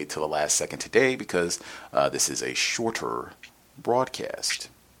not wait till the last second today, because this is a shorter broadcast.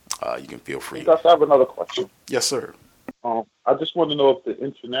 You can feel free. I have another question. Yes, sir. I just want to know if the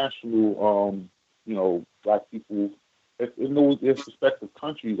international, black people, if in those respective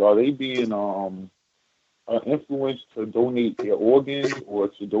countries, are they being influenced to donate their organs or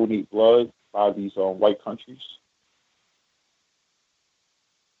to donate blood by these white countries?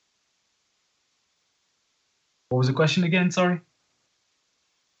 What was the question again? Sorry.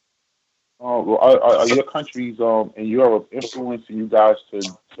 Are your countries in Europe influencing you guys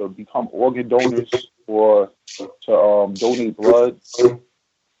to become organ donors or to donate blood?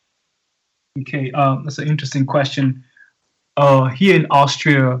 Okay, that's an interesting question. Here in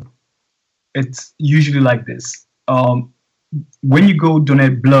Austria, it's usually like this. When you go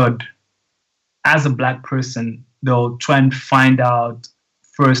donate blood, as a black person, they'll try and find out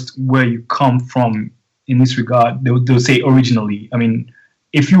first where you come from. In this regard, they'll say originally. I mean,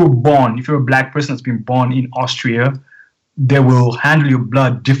 if you're a black person that's been born in Austria, they will handle your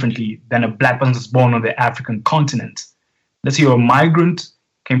blood differently than a black person that's born on the African continent. Let's say you're a migrant,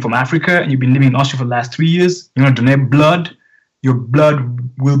 came from Africa, and you've been living in Austria for the last 3 years. You're going to donate blood. Your blood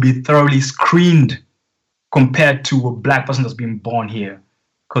will be thoroughly screened compared to a black person that's been born here,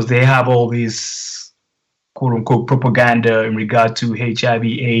 because they have all this quote unquote propaganda in regard to HIV,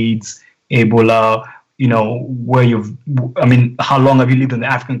 AIDS, Ebola. How long have you lived on the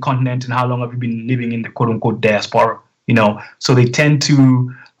African continent, and how long have you been living in the quote unquote diaspora? So they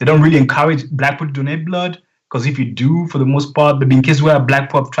don't really encourage black people to donate blood, because if you do, for the most part, there have been cases where black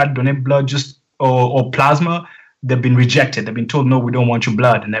people have tried to donate blood or plasma, they've been rejected. They've been told, no, we don't want your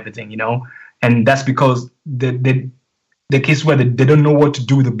blood and everything, and that's because the case where they don't know what to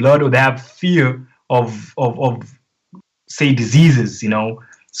do with the blood, or they have fear of say diseases,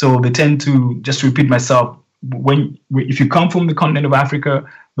 So they tend to, just to repeat myself, if you come from the continent of Africa,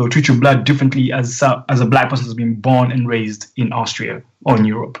 they'll treat your blood differently as a black person who's been born and raised in Austria or in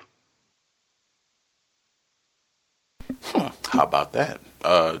Europe. How about that?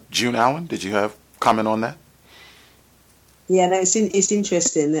 June Allen, did you have comment on that? Yeah, no, it's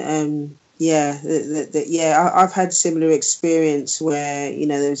interesting. I've had similar experience where,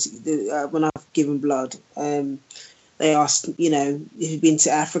 when I've given blood, they asked, if you've been to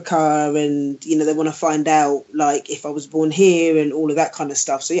Africa, and, they want to find out, like, if I was born here and all of that kind of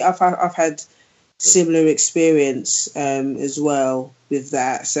stuff. So, yeah, I've had similar experience as well with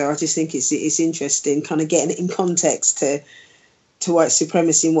that. So I just think it's interesting kind of getting it in context to white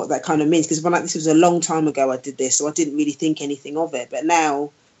supremacy and what that kind of means. Because this was a long time ago I did this, so I didn't really think anything of it. But now,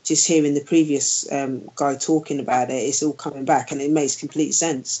 just hearing the previous guy talking about it, it's all coming back, and it makes complete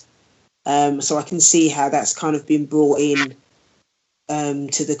sense. So I can see how that's kind of been brought in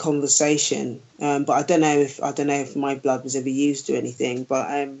to the conversation. But I don't know if my blood was ever used or anything.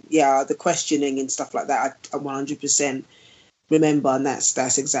 But the questioning and stuff like that, I 100% remember, and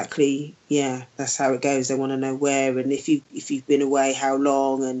that's exactly that's how it goes. They want to know where, and if you've been away, how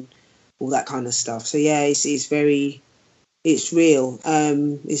long, and all that kind of stuff. So it's real.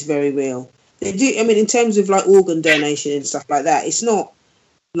 It's very real. They do. I mean, in terms of like organ donation and stuff like that, it's not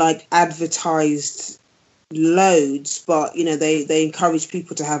like advertised loads, but they encourage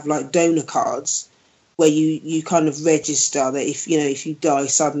people to have like donor cards where you kind of register that if you die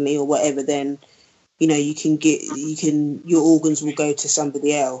suddenly or whatever, then your organs will go to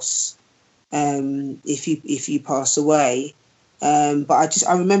somebody else if you pass away. But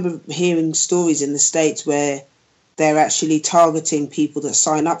I remember hearing stories in the States where they're actually targeting people that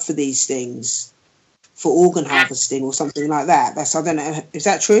sign up for these things for organ harvesting or something like that. I don't know, is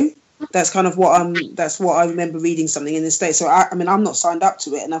that true? That's kind of what I remember reading something in the States. So I'm not signed up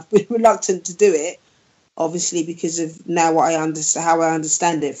to it, and I've been reluctant to do it, obviously because of now how I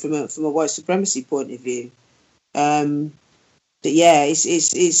understand it from a white supremacy point of view. But yeah,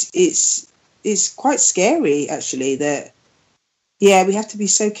 it's quite scary actually that. Yeah, we have to be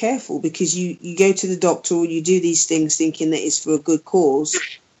so careful because you go to the doctor or you do these things thinking that it's for a good cause.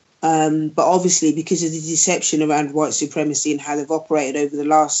 But obviously, because of the deception around white supremacy and how they've operated over the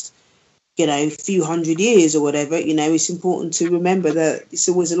last, few hundred years or whatever, it's important to remember that it's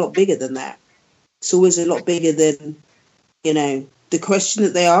always a lot bigger than that. It's always a lot bigger than, the question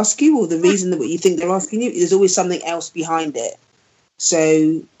that they ask you or the reason that what you think they're asking you. There's always something else behind it.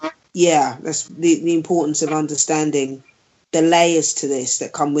 So, yeah, that's the importance of understanding the layers to this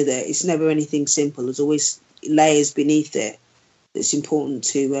that come with it. It's never anything simple. There's always layers beneath it that's important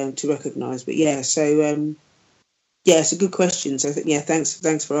to recognise. But yeah, so it's a good question. So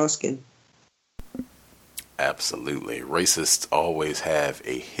thanks for asking. Absolutely. Racists always have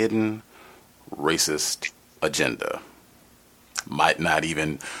a hidden racist agenda. Might not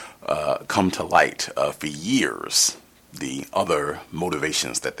even come to light for years, the other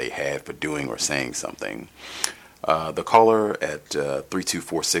motivations that they had for doing or saying something. The caller at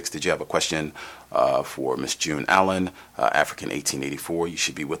 3246, did you have a question for Miss June Allen, African 1884? You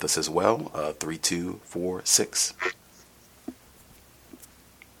should be with us as well, 3246.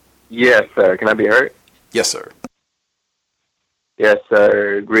 Yes, sir. Can I be heard? Yes, sir. Yes,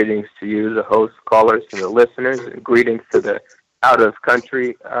 sir. Greetings to you, the host, callers, and the listeners, and greetings to the out of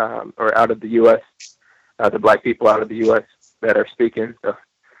country or out of the U.S., the black people out of the U.S. that are speaking. So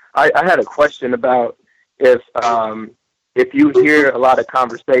I had a question about if you hear a lot of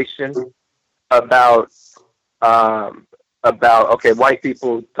conversation about white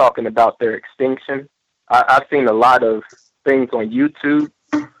people talking about their extinction. I've seen a lot of things on YouTube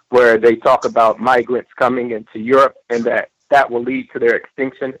where they talk about migrants coming into Europe and that will lead to their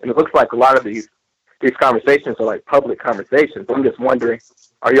extinction. And it looks like a lot of these conversations are like public conversations. I'm just wondering,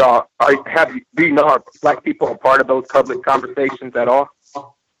 do you know are black people a part of those public conversations at all?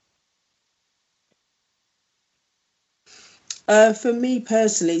 For me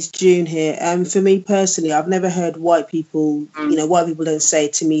personally, it's June here. For me personally, I've never heard white people. White people don't say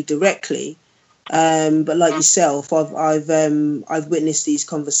it to me directly, but like yourself, I've witnessed these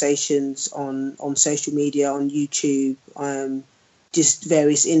conversations on social media, on YouTube, just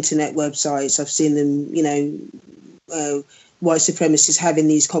various internet websites. I've seen them. White supremacists having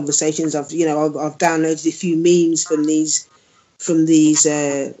these conversations. I've downloaded a few memes from these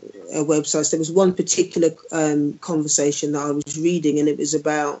websites. There was one particular conversation that I was reading, and it was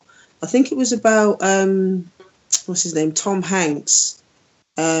about what's his name, Tom Hanks.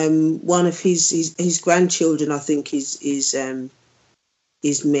 One of his grandchildren, I think, is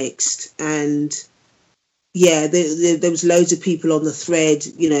mixed, and yeah, there was loads of people on the thread,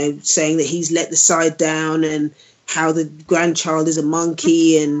 saying that he's let the side down and how the grandchild is a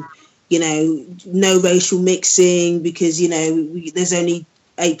monkey and. No racial mixing because, there's only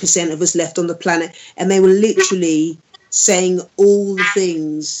 8% of us left on the planet. And they were literally saying all the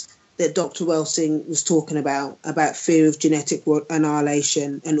things that Dr. Welsing was talking about fear of genetic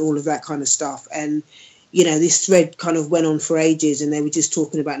annihilation and all of that kind of stuff. And, this thread kind of went on for ages and they were just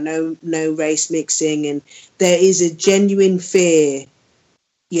talking about no race mixing. And there is a genuine fear,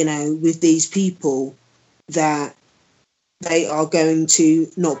 with these people that they are going to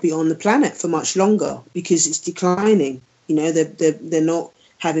not be on the planet for much longer because it's declining. They're not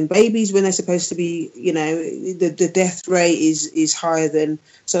having babies when they're supposed to be. The death rate is higher than,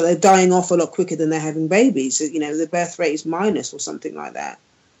 so they're dying off a lot quicker than they're having babies. So, the birth rate is minus or something like that.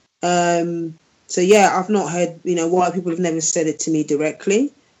 So yeah, I've not heard. White people have never said it to me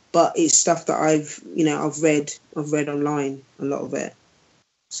directly, but it's stuff that I've read online, a lot of it.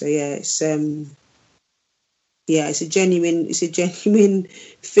 So yeah, it's a genuine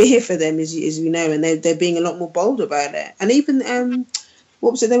fear for them, as we know, and they're being a lot more bold about it. And even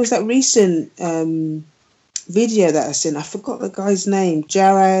what was it? There was that recent video that I seen. I forgot the guy's name.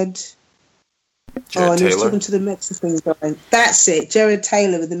 Jared Taylor. And he was talking to the Mexican guy. That's it, Jared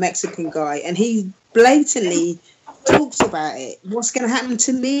Taylor with the Mexican guy, and he blatantly talks about it. What's going to happen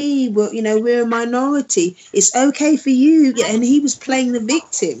to me? Well, we're a minority. It's okay for you. And he was playing the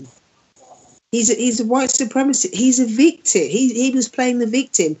victim. He's a white supremacist. He's a victim. He was playing the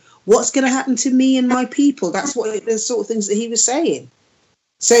victim. What's going to happen to me and my people? That's what the sort of things that he was saying.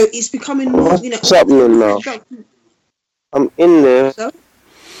 So it's becoming more. What's happening now? I'm in there. Sorry?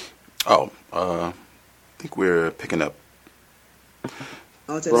 I think we're picking up. I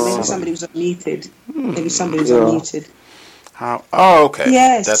don't know. Maybe somebody was unmuted. Unmuted. How? Oh, okay.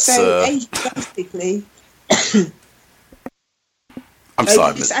 Yes. That's, so basically, I'm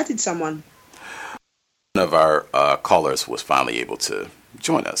sorry. You just added someone. One of our callers was finally able to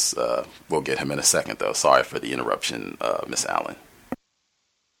join us. We'll get him in a second, though. Sorry for the interruption, Miss Allen.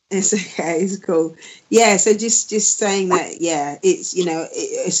 It's okay. It's cool. Yeah. So just saying that. Yeah. It's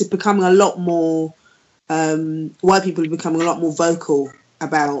it's becoming a lot more. White people are becoming a lot more vocal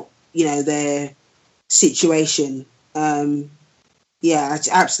about their situation. Yeah, it's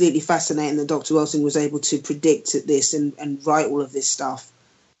absolutely fascinating that Dr. Wilson was able to predict this and write all of this stuff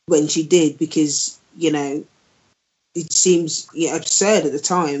when she did, because it seems absurd at the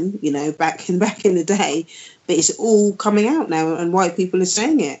time, back in the day, but it's all coming out now, and white people are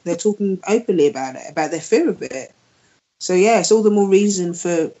saying it. They're talking openly about it, about their fear of it. So yeah, it's all the more reason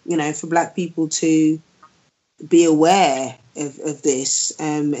for for Black people to be aware of this,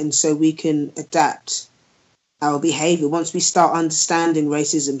 and so we can adapt our behaviour. Once we start understanding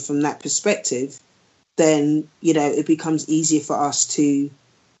racism from that perspective, then it becomes easier for us to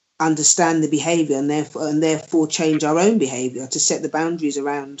understand the behaviour and therefore change our own behaviour, to set the boundaries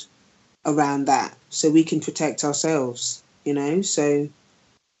around that, so we can protect ourselves. So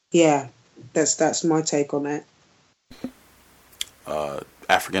yeah, that's my take on it.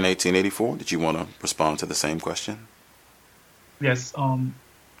 African 1884, did you want to respond to the same question? Yes.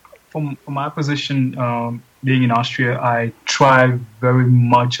 From my position, being in Austria, I try very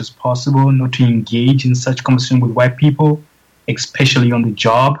much as possible not to engage in such conversation with white people, especially on the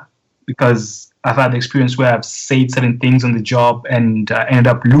job, because I've had the experience where I've said certain things on the job and ended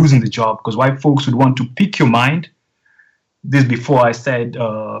up losing the job because white folks would want to pick your mind. This before I started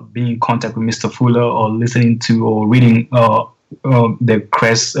being in contact with Mr. Fuller or listening to or reading the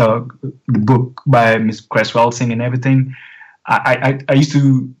book by Miss Cress Welsing and everything. I used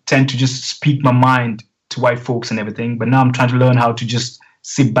to tend to just speak my mind to white folks and everything, but now I'm trying to learn how to just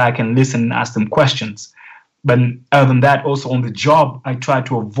sit back and listen and ask them questions. But other than that, also on the job, I try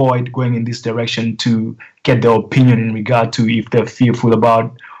to avoid going in this direction to get their opinion in regard to if they're fearful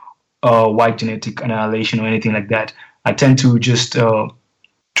about white genetic annihilation or anything like that. I tend to just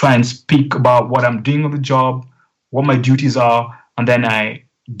try and speak about what I'm doing on the job, what my duties are, and then I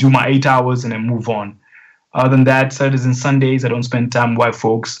do my 8 hours and then move on. Other than that, Saturdays and Sundays, I don't spend time with white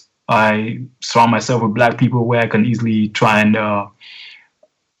folks. I surround myself with Black people where I can easily try and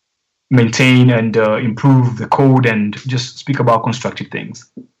maintain and improve the code and just speak about constructive things.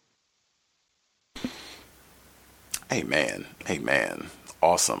 Amen.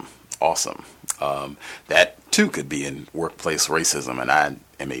 Awesome. That too could be in workplace racism, and I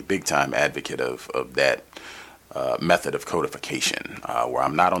am a big time advocate of that method of codification, where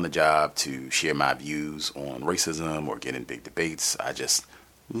I'm not on the job to share my views on racism or get in big debates. I just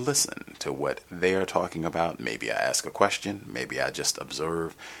listen to what they are talking about. Maybe I ask a question, maybe I just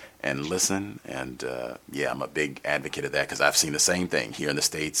observe and listen. And I'm a big advocate of that because I've seen the same thing here in the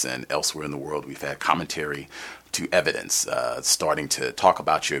States and elsewhere in the world. We've had commentary to evidence, starting to talk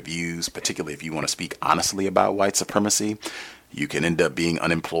about your views, particularly if you want to speak honestly about white supremacy. You can end up being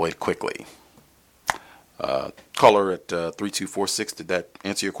unemployed quickly. Caller at 3246, did that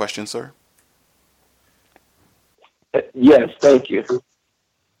answer your question, sir? Yes, thank you.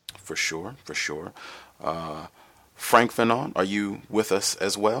 For sure. Frank Fanon, are you with us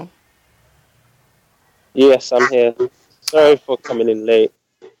as well? Yes, I'm here. Sorry for coming in late.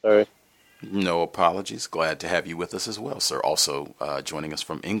 Sorry. No apologies. Glad to have you with us as well, sir. Also joining us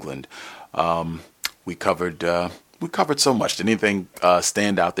from England. We covered so much. Did anything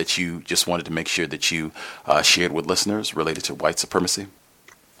stand out that you just wanted to make sure that you shared with listeners related to white supremacy?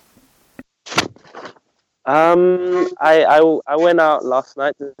 I went out last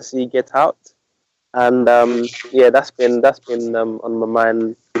night to see Get Out, and that's been on my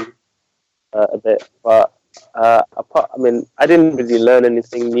mind a bit. But I didn't really learn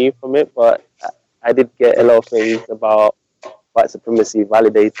anything new from it, but I did get a lot of things about white supremacy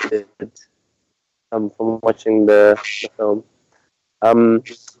validated from watching the film.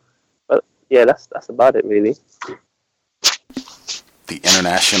 But yeah, that's about it really. The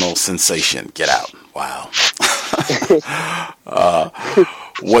international sensation, Get Out. Wow.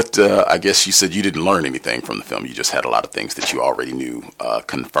 I guess you said you didn't learn anything from the film. You just had a lot of things that you already knew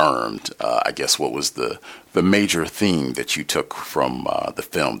confirmed. I guess what was the major theme that you took from the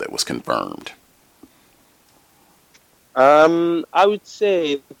film that was confirmed? I would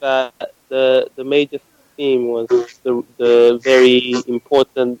say that the major theme was the very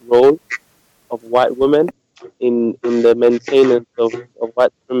important role of white women in the maintenance of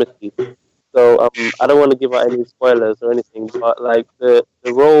white supremacy. So I don't want to give out any spoilers or anything, but like the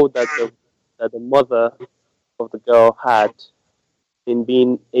role that the mother of the girl had in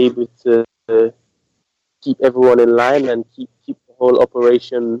being able to keep everyone in line and keep the whole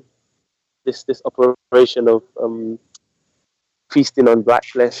operation, this operation of feasting on black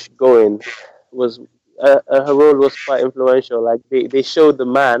flesh going was her role was quite influential. Like they showed the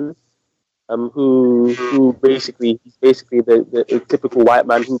man who basically the typical white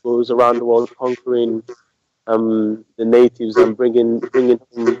man who goes around the world conquering the natives and bringing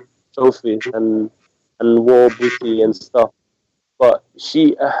home trophies and war booty and stuff. But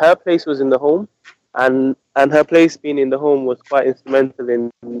her place was in the home, and her place being in the home was quite instrumental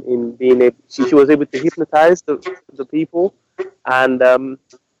in being able. She was able to hypnotize the people, and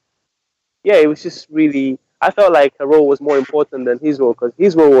yeah, it was just really. I felt like her role was more important than his role, because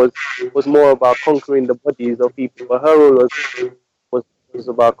his role was more about conquering the bodies of people, but her role was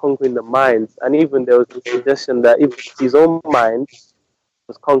about conquering the minds. And even there was a suggestion that if his own mind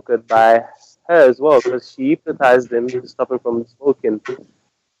was conquered by her as well, because she hypnotized him to stop him from smoking.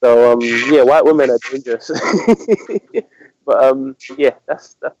 So yeah, white women are dangerous. But yeah,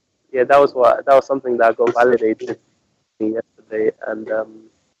 that was something that got validated yesterday, and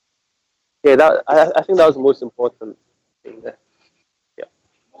yeah, I think that was the most important thing there. Yeah.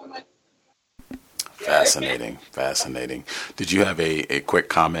 Fascinating. Did you have a quick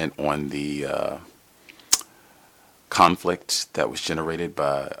comment on the conflict that was generated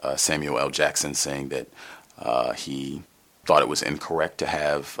by Samuel L. Jackson, saying that he thought it was incorrect to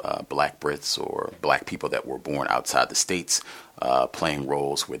have black Brits or black people that were born outside the states playing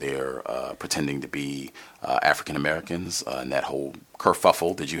roles where they're pretending to be African Americans, and that whole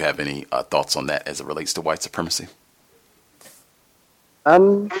kerfuffle? Did you have any thoughts on that as it relates to white supremacy?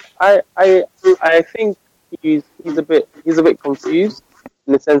 I think he's a bit confused,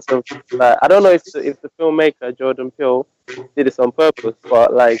 in the sense of I don't know if the filmmaker Jordan Peele did this on purpose,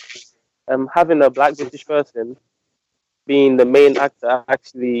 but like having a black British person being the main actor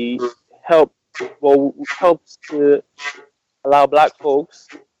actually helps to allow black folks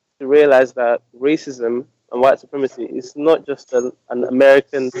to realize that racism and white supremacy is not just an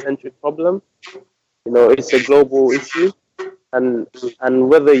American-centric problem. You know, it's a global issue. And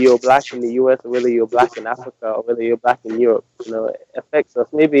whether you're black in the US or whether you're black in Africa or whether you're black in Europe, you know, it affects us.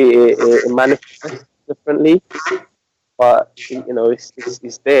 Maybe it manifests differently, but you know, it's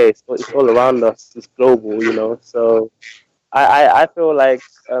there. It's all around us. It's global, you know. So I feel like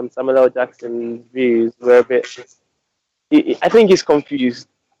Samuel L. Jackson's views were a bit. I think he's confused.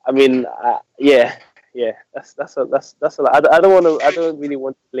 I mean, yeah. That's a lot. I don't really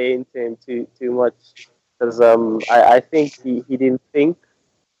want to play into him too much, because I think he didn't think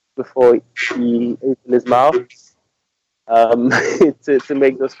before he opened his mouth to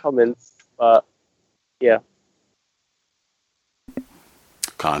make those comments. But yeah.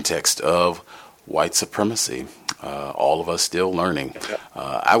 Context of white supremacy. All of us still learning.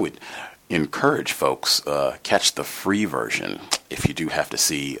 I would encourage folks, catch the free version if you do have to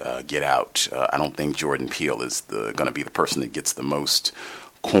see Get Out. I don't think Jordan Peele is going to be the person that gets the most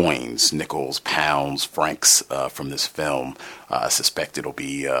coins, nickels, pounds, francs from this film. I suspect it'll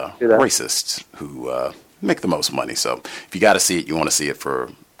be racists who make the most money. So if you got to see it, you want to see it for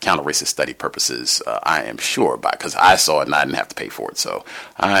counter-racist study purposes, I am sure, because I saw it and I didn't have to pay for it, so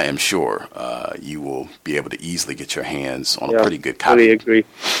I am sure you will be able to easily get your hands on a pretty good copy. I agree.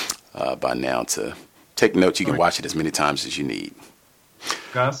 By now. To take notes, you can watch it as many times as you need.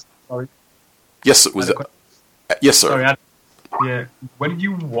 Gus, sorry. Yes, sir. Yes, sir. Sorry, yeah. When did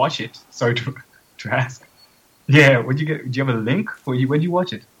you watch it? Sorry to ask. Yeah, what did you get? Do you have a link? When did you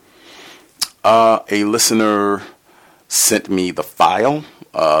watch it? A listener sent me the file,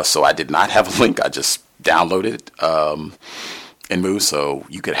 so I did not have a link. I just downloaded it and moved, so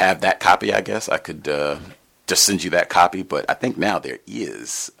you could have that copy, I guess. I could just send you that copy, but I think now there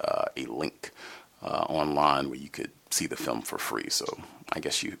is a link online where you could see the film for free. So I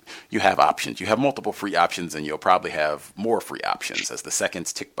guess you have options. You have multiple free options, and you'll probably have more free options as the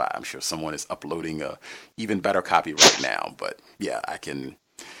seconds tick by. I'm sure someone is uploading a even better copy right now, but yeah, I can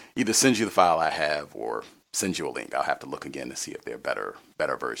either send you the file I have or send you a link. I'll have to look again to see if there are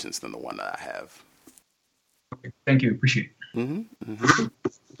better versions than the one that I have. Okay, thank you. Appreciate it. Mm-hmm.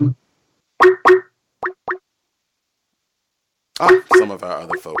 Mm-hmm. Some of our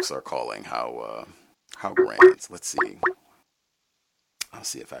other folks are calling. How grand. Let's see. I'll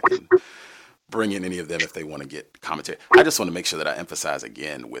see if I can bring in any of them if they want to get commentary. I just want to make sure that I emphasize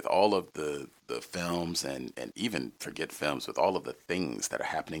again, with all of the films and even forget films, with all of the things that are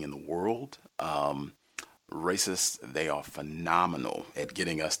happening in the world, racists, they are phenomenal at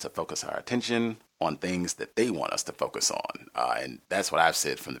getting us to focus our attention on things that they want us to focus on. And that's what I've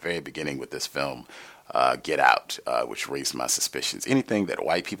said from the very beginning with this film, Get Out, which raised my suspicions. Anything that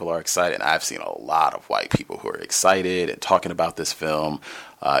white people are excited, and I've seen a lot of white people who are excited and talking about this film,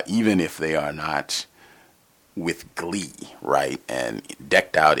 even if they are not with glee, right? And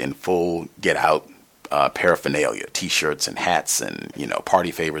decked out in full Get Out paraphernalia, T-shirts and hats and,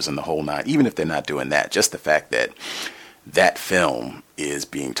 party favors and the whole nine. Even if they're not doing that, just the fact that that film is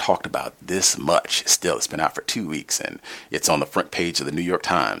being talked about this much still. It's been out for 2 weeks and it's on the front page of the New York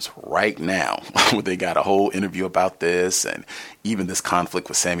Times right now. They got a whole interview about this, and even this conflict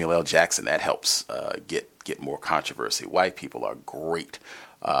with Samuel L. Jackson, that helps get more controversy. White people are great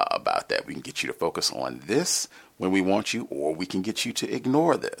about that. We can get you to focus on this when we want you, or we can get you to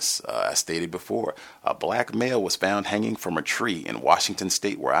ignore this. I stated before, a black male was found hanging from a tree in Washington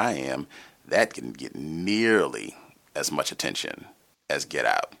State, where I am. That didn't get nearly as much attention as Get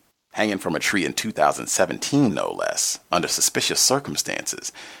Out. Hanging from a tree in 2017, no less, under suspicious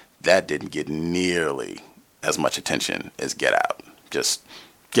circumstances. That didn't get nearly as much attention as Get Out. Just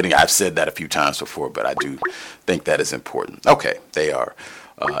kidding. I've said that a few times before, but I do think that is important. Okay, they are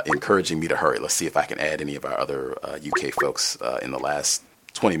encouraging me to hurry. Let's see if I can add any of our other UK folks in the last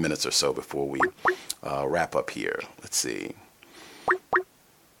 20 minutes or so before we wrap up here. Let's see.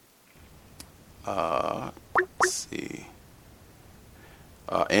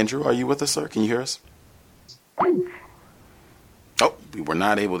 Andrew, are you with us, sir? Can you hear us? Oh, we were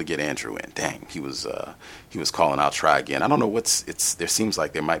not able to get Andrew in. Dang, he was calling. I'll try again. I don't know there seems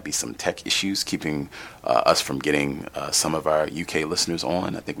like there might be some tech issues keeping us from getting some of our UK listeners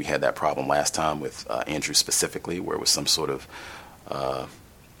on. I think we had that problem last time with Andrew specifically, where it was some sort of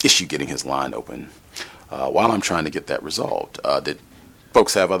issue getting his line open. While I'm trying to get that resolved, did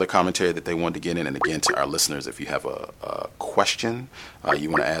folks have other commentary that they wanted to get in? And again, to our listeners, if you have a question you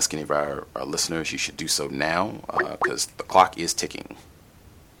want to ask any of our listeners, you should do so now, because the clock is ticking.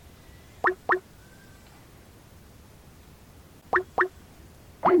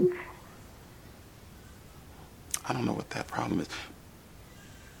 I don't know what that problem is.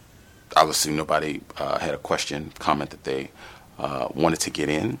 I'll assume nobody had a question, comment that they wanted to get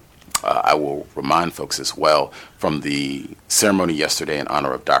in. I will remind folks as well, from the ceremony yesterday in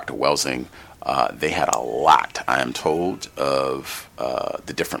honor of Dr. Welsing, they had a lot, I am told, of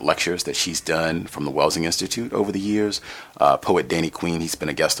the different lectures that she's done from the Welsing Institute over the years. Poet Danny Queen, he's been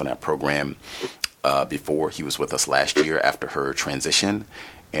a guest on that program before. He was with us last year after her transition.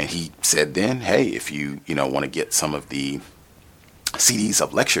 And he said then, hey, if you want to get some of the CDs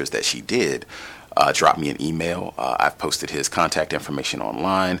of lectures that she did, drop me an email. I've posted his contact information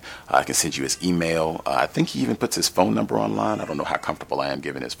online. I can send you his email. I think he even puts his phone number online. I don't know how comfortable I am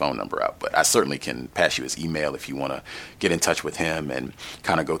giving his phone number out, but I certainly can pass you his email if you want to get in touch with him and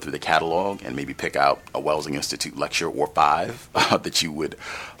kind of go through the catalog and maybe pick out a Welsing Institute lecture or 5 that you would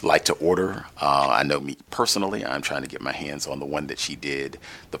like to order. I know me personally, I'm trying to get my hands on the one that she did,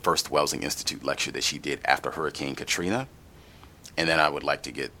 the first Welsing Institute lecture that she did after Hurricane Katrina. And then I would like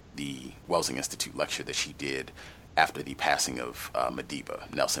to get the Welsing Institute lecture that she did after the passing of Madiba,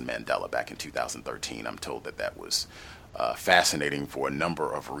 Nelson Mandela, back in 2013. I'm told that was fascinating for a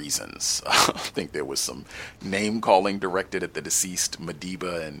number of reasons. I think there was some name-calling directed at the deceased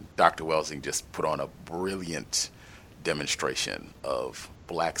Madiba, and Dr. Welsing just put on a brilliant demonstration of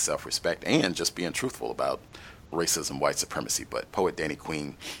black self-respect and just being truthful about racism, white supremacy. But Poet Danny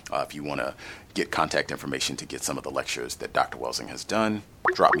Queen, if you want to get contact information to get some of the lectures that Dr. Welsing has done,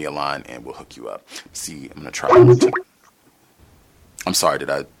 drop me a line and we'll hook you up. See, I'm going to try. I'm sorry, did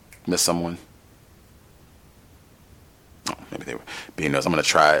I miss someone? Oh, maybe they were being nosy. I'm going to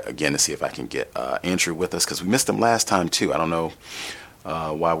try again to see if I can get Andrew with us, because we missed him last time too. I don't know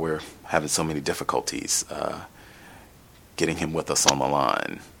why we're having so many difficulties getting him with us on the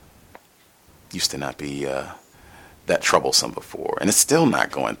line. Used to not be that troublesome before, and it's still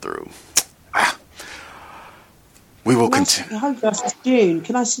not going through. We will continue. Hi, June.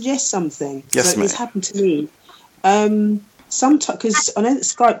 Can I suggest something? Yes, ma'am. This happened to me. Sometimes, because I know that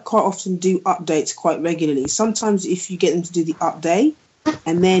Skype quite often do updates quite regularly. Sometimes, if you get them to do the update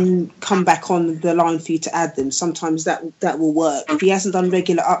and then come back on the line for you to add them, sometimes that will work. If he hasn't done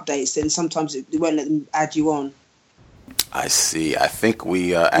regular updates, then sometimes it won't let them add you on. I see. I think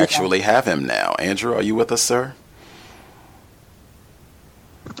we actually have him now. Andrew, are you with us, sir?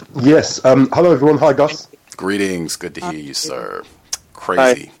 Yes. Hello, everyone. Hi, Gus. Greetings. Good to hear you, sir.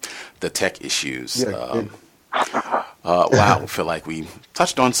 Crazy. Hi. The tech issues. Yeah, Wow. I feel like we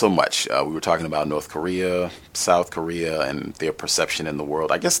touched on so much. We were talking about North Korea, South Korea, and their perception in the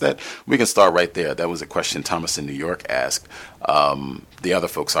world. I guess that we can start right there. That was a question Thomas in New York asked. The other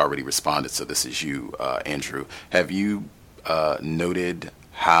folks already responded, so this is you, Andrew. Have you noted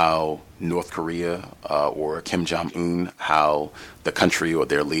how North Korea or Kim Jong-un, how the country or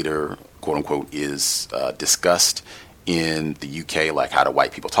their leader, quote unquote, is discussed in the UK? Like, how do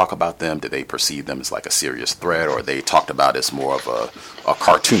white people talk about them? Do they perceive them as like a serious threat, or are they talked about as more of a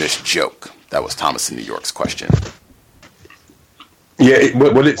cartoonish joke? That was Thomas in New York's question. Yeah,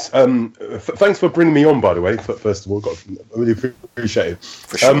 it's thanks for bringing me on, by the way. First of all, I really appreciate it.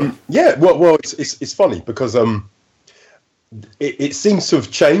 For sure. Yeah, well, it's funny because it seems to have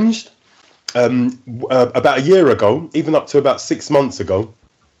changed. About a year ago, even up to about 6 months ago,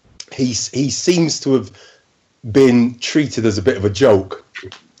 he seems to have been treated as a bit of a joke,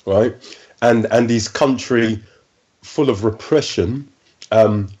 right? And his country full of repression.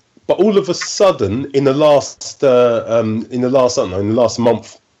 But all of a sudden, in the last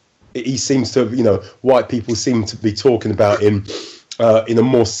month, he seems to have, white people seem to be talking about him in a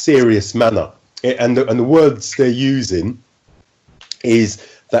more serious manner. And the words they're using is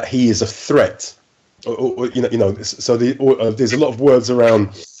that he is a threat. So there's a lot of words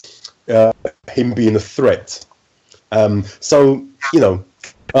around him being a threat. I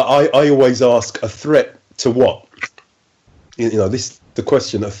always ask, a threat to what? The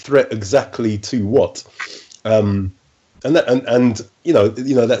question, a threat exactly to what? That's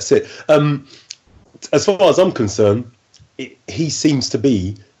it. As far as I'm concerned, he seems to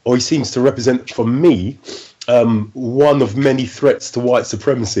represent, for me, one of many threats to white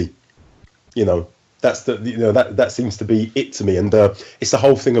supremacy. That seems to be it to me. And it's the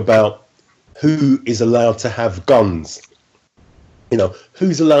whole thing about who is allowed to have guns.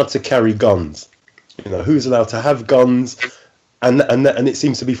 Who's allowed to carry guns? Who's allowed to have guns? And it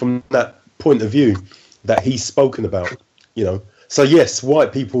seems to be from that point of view that he's spoken about. So yes,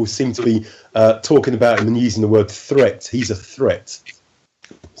 white people seem to be talking about him and using the word threat. He's a threat.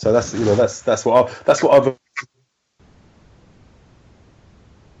 So that's what I've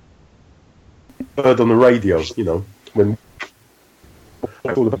heard on the radio. When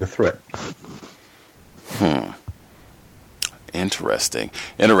I call it a threat. Interesting,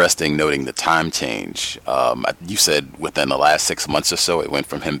 noting the time change. You said within the last 6 months or so, it went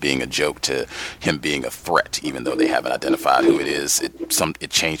from him being a joke to him being a threat, even though they haven't identified who it is. It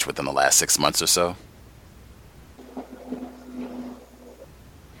changed within the last 6 months or so.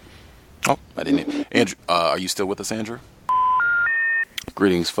 Oh, I didn't. Andrew, are you still with us, Andrew?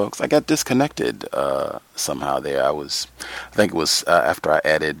 Greetings, folks. I got disconnected somehow there. I think it was after I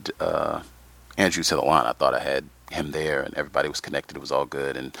added Andrew to the line. I thought I had him there and everybody was connected. It was all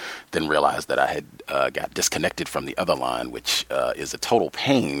good, and then realized that I had got disconnected from the other line, which is a total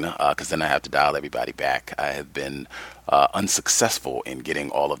pain because then I have to dial everybody back. I have been unsuccessful in getting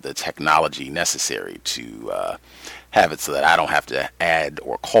all of the technology necessary to have it so that I don't have to add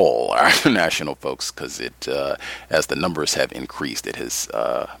or call our international folks, because as the numbers have increased, it has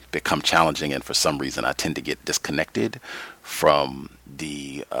become challenging, and for some reason I tend to get disconnected from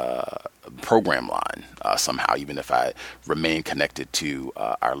the program line somehow, even if I remain connected to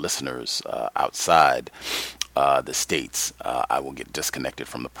our listeners outside the States. I will get disconnected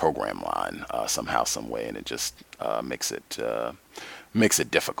from the program line somehow, some way, and it just makes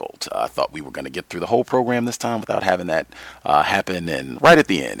it difficult. I thought we were going to get through the whole program this time without having that happen, and right at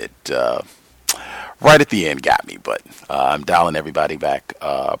the end got me, but I'm dialing everybody back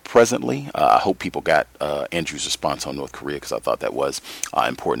presently. I hope people got Andrew's response on North Korea, because I thought that was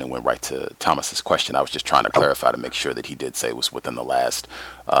important and went right to Thomas's question. I was just trying to clarify to make sure that he did say it was within the last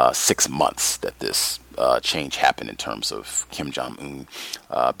 6 months that this change happened in terms of Kim Jong-un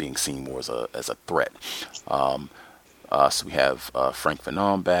being seen more as a threat. So we have Frank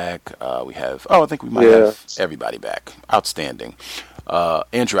Fanon back. We have, I think we might have everybody back. Outstanding.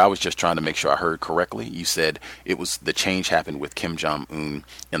 Andrew, I was just trying to make sure I heard correctly. You said it was the change happened with Kim Jong-un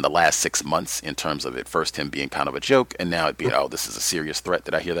in the last 6 months in terms of at first him being kind of a joke, and now it being, this is a serious threat.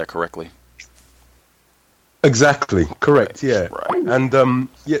 Did I hear that correctly? Exactly. Correct. Yeah. Right. And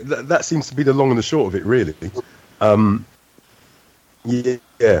that seems to be the long and the short of it, really.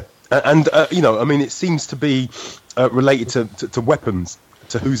 Yeah. And it seems to be related to weapons,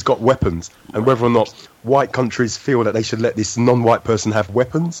 to who's got weapons, and whether or not white countries feel that they should let this non-white person have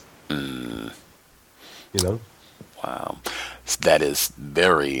weapons. Wow. That is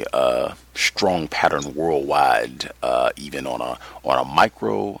very strong pattern worldwide, even on a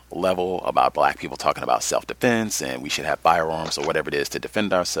micro level, about black people talking about self-defense and we should have firearms or whatever it is to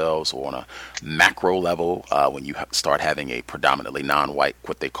defend ourselves, or on a macro level, when you start having a predominantly non-white,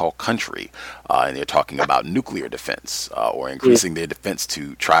 what they call country, and they're talking about nuclear defense or increasing their defense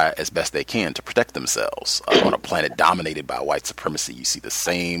to try as best they can to protect themselves. On a planet dominated by white supremacy, you see the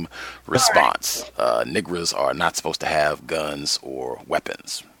same response. Niggers are not supposed to have guns or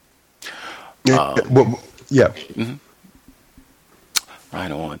weapons. Mm-hmm.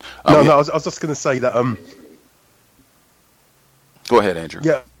 Right on. I was just going to say that Go ahead, Andrew.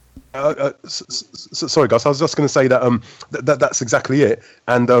 Yeah. Sorry, guys. I was just going to say that that's exactly it.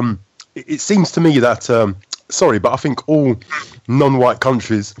 And it seems to me that sorry, but I think all non-white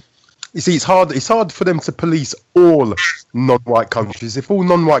countries. You see, it's hard for them to police all non-white countries. If all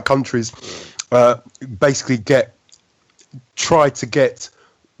non-white countries basically try to get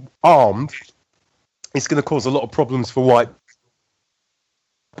armed, it's going to cause a lot of problems for white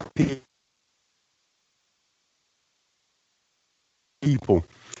people.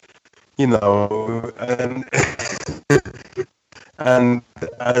 You know, and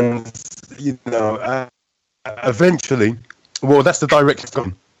you know, eventually, well, that's the direction it's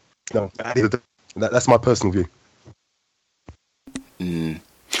going. No, that's my personal view.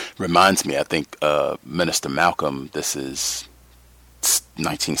 Reminds me, I think Minister Malcolm. This is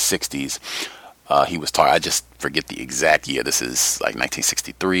 1960s. He was talking. I just forget the exact year. This is like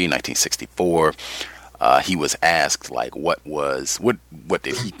 1963, 1964. He was asked like what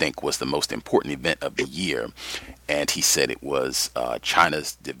did he think was the most important event of the year, and he said it was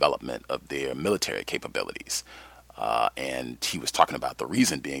China's development of their military capabilities, and he was talking about the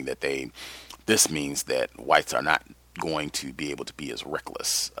reason being that this means that whites are not going to be able to be as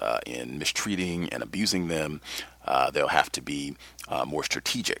reckless in mistreating and abusing them. They'll have to be more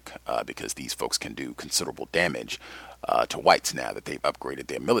strategic because these folks can do considerable damage to whites now that they've upgraded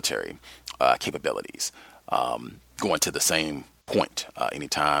their military capabilities. Going to the same point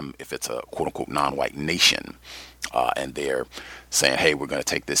anytime if it's a quote-unquote non-white nation and they're saying, hey, we're going to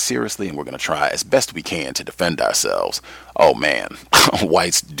take this seriously and we're going to try as best we can to defend ourselves. Oh, man,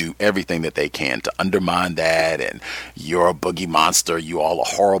 whites do everything that they can to undermine that, and you're a boogie monster. You all are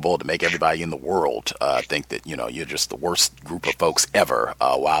horrible, to make everybody in the world think that, you know, you're just the worst group of folks ever,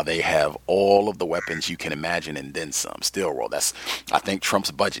 while they have all of the weapons you can imagine and then some. Still, well, that's, I think,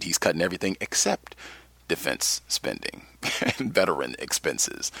 Trump's budget. He's cutting everything except defense spending and veteran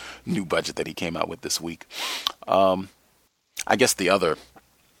expenses. New budget that he came out with this week. I guess the other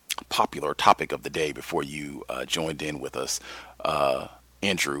popular topic of the day before you joined in with us,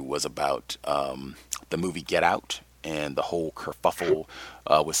 Andrew, was about the movie Get Out and the whole kerfuffle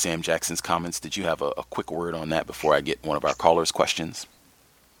with Sam Jackson's comments. Did you have a quick word on that before I get one of our callers' questions?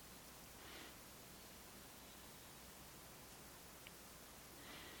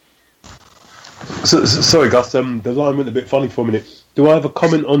 Sorry, Gus. The line went a bit funny for a minute. Do I have a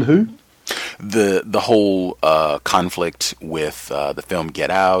comment on who? The whole conflict with the film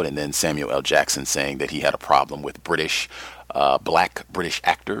Get Out, and then Samuel L. Jackson saying that he had a problem with black British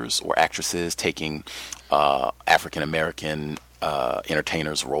actors or actresses taking African American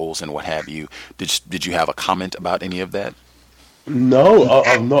entertainers' roles and what have you. Did you have a comment about any of that? No,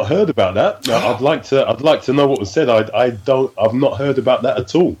 I've not heard about that. I'd like to know what was said. I've not heard about that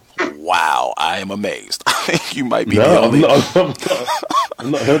at all. Wow, I am amazed. I think you might be the only. I've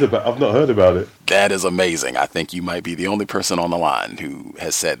not heard about it. That is amazing. I think you might be the only person on the line who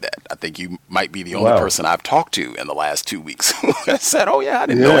has said that. I think you might be the only person I've talked to in the last 2 weeks who has said, "Oh yeah, I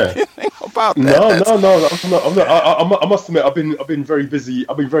didn't know anything about that." No. I'm not. I must admit, I've been very busy.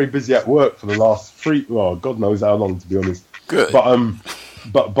 I've been very busy at work for the last God knows how long, to be honest. Good.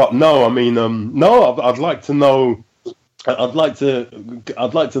 But no. I mean, no. I'd like to know. I'd like to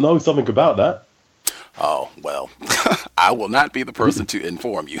know something about that. Oh, well, I will not be the person to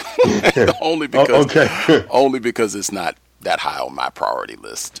inform you. only because it's not that high on my priority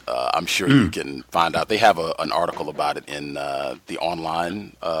list. I'm sure you can find out. They have an article about it in the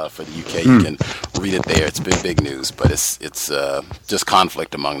online for the UK. You can read it there. It's been big news, but it's just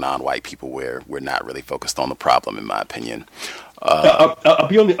conflict among non-white people where we're not really focused on the problem, in my opinion. I'll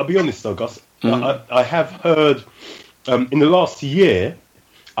be honest though, Gus. I have heard in the last year,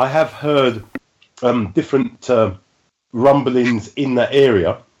 I have heard different rumblings in that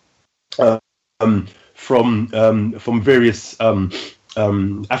area from various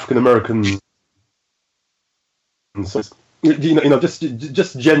African American,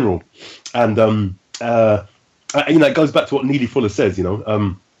 just general, and it goes back to what Neely Fuller says.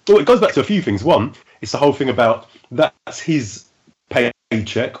 Well, it goes back to a few things. One, it's the whole thing about that's his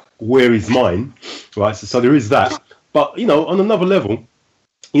paycheck, where is mine, right? So there is that. But on another level,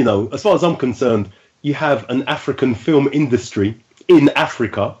 as far as I'm concerned, you have an African film industry in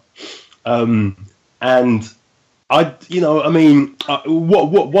Africa, and I'd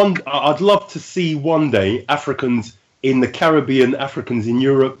love to see one day Africans in the Caribbean, Africans in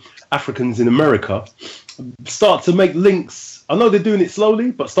Europe, Africans in America start to make links. I know they're doing it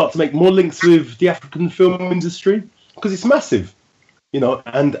slowly, but start to make more links with the African film industry because it's massive.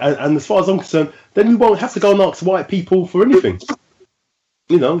 And as far as I'm concerned, then we won't have to go and ask white people for anything.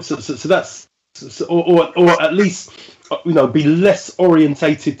 So or at least, be less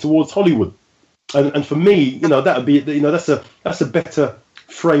orientated towards Hollywood. And for me, that would be, that's a better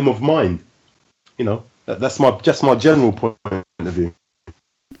frame of mind. That's my general point of view.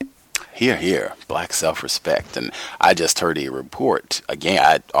 Here, black self-respect. And I just heard a report, again,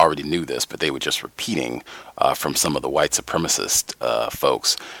 I already knew this, but they were just repeating from some of the white supremacist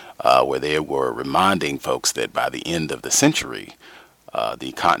folks, where they were reminding folks that by the end of the century,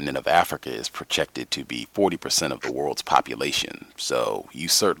 the continent of Africa is projected to be 40% of the world's population. So you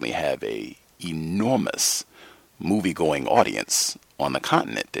certainly have a enormous movie-going audience on the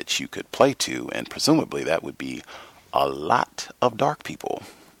continent that you could play to, and presumably that would be a lot of dark people.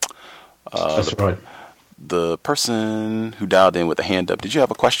 That's right. The person who dialed in with a hand up, did you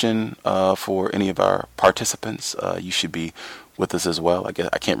have a question for any of our participants? You should be with us as well. I guess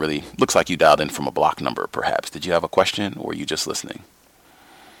I can't really, looks like you dialed in from a block number perhaps. Did you have a question, or were you just listening?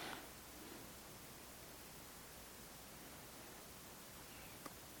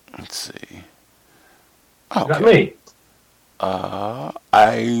 Let's see. Oh, okay. Is that me?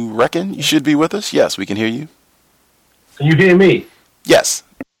 I reckon you should be with us. Yes, we can hear you. Can you hear me? Yes.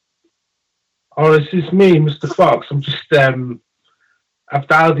 Oh, this is me, Mr. Fox. I'm just, I've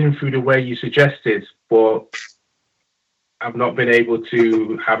dialed in through the way you suggested, but I've not been able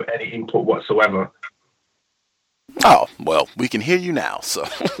to have any input whatsoever. Oh, well, we can hear you now. So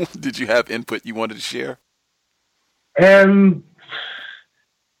did you have input you wanted to share?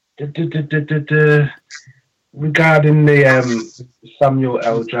 Regarding the Samuel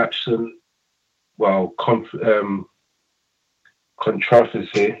L. Jackson,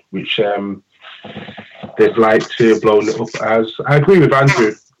 controversy, which they'd like to blow it up as. I agree with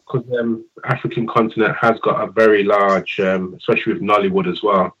Andrew, because the African continent has got a very large, especially with Nollywood as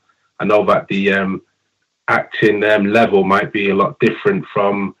well. I know that the acting level might be a lot different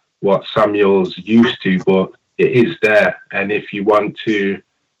from what Samuel's used to, but it is there. And if you want to,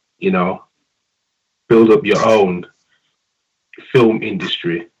 build up your own film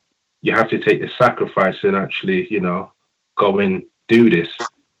industry, you have to take the sacrifice and actually, go and do this.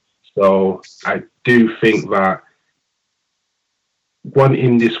 So I do think that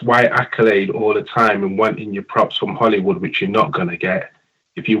wanting this white accolade all the time and wanting your props from Hollywood, which you're not going to get,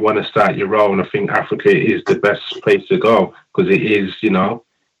 if you want to start your own, I think Africa is the best place to go, because it is,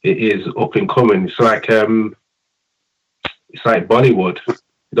 it is up and coming. It's like Bollywood.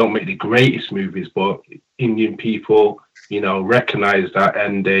 They don't make the greatest movies, but Indian people, recognize that,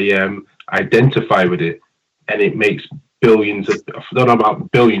 and they identify with it, and it makes billions of, I don't know about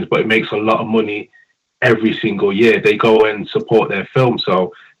billions, but it makes a lot of money every single year. They go and support their film. So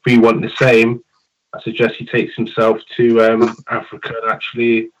if we want the same, I suggest he takes himself to Africa and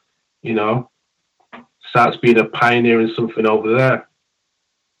actually, starts being a pioneer in something over there.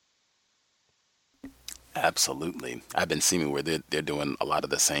 Absolutely. I've been seeing where they're doing a lot of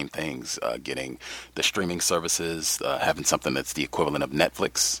the same things, getting the streaming services, having something that's the equivalent of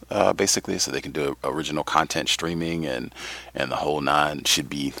Netflix, basically, so they can do original content streaming and the whole nine. Should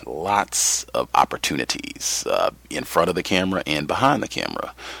be lots of opportunities in front of the camera and behind the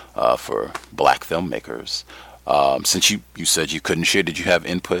camera for black filmmakers. Since you said you couldn't share, did you have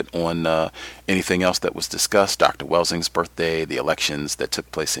input on anything else that was discussed? Dr. Welsing's birthday, the elections that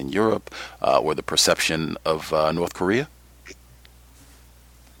took place in Europe, or the perception of North Korea?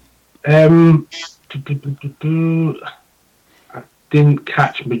 I didn't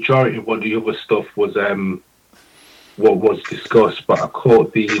catch majority of what the other stuff was, what was discussed, but I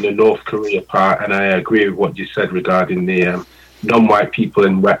caught the North Korea part, and I agree with what you said regarding the non-white people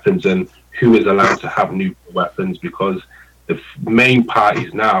and weapons and who is allowed to have nuclear weapons, because the main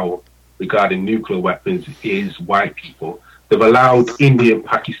parties now regarding nuclear weapons is white people. They've allowed India and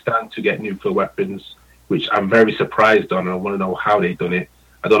Pakistan to get nuclear weapons, which I'm very surprised on. I want to know how they've done it.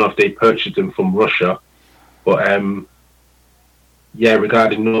 I don't know if they purchased them from Russia, but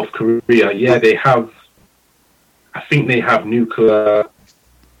regarding North Korea, they have, I think they have nuclear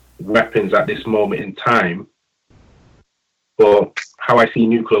weapons at this moment in time. But how I see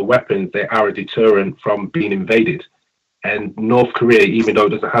nuclear weapons, they are a deterrent from being invaded. And North Korea, even though it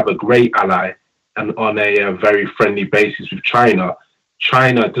doesn't have a great ally and on a very friendly basis with China,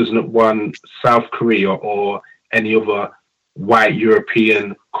 China doesn't want South Korea or any other white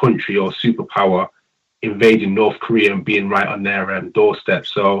European country or superpower invading North Korea and being right on their doorstep.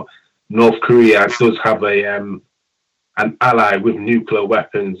 So North Korea does have an ally with nuclear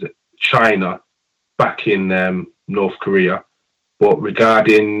weapons, China, back in North Korea. But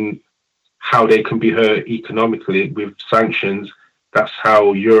regarding how they can be hurt economically with sanctions, that's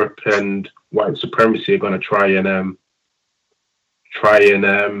how Europe and white supremacy are going to try and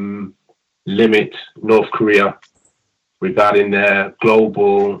limit North Korea regarding their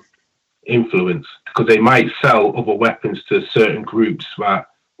global influence, because they might sell other weapons to certain groups that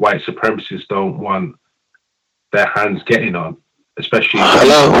white supremacists don't want their hands getting on, especially.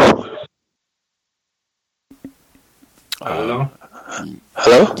 Hello?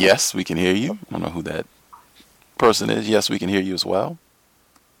 Hello? Yes, we can hear you. I don't know who that person is. Yes, we can hear you as well.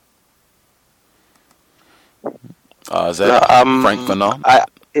 Is that Frank Fanon?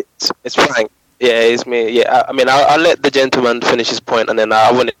 It's Frank. Yeah, it's me. Yeah, I mean, I'll let the gentleman finish his point, and then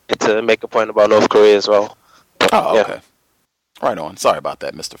I wanted to make a point about North Korea as well. Oh, okay. Right on. Sorry about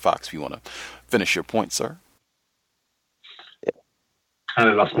that, Mr. Fox. If you want to finish your point, sir. Kind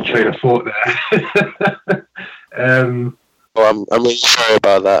of lost my train of thought there. I'm really sorry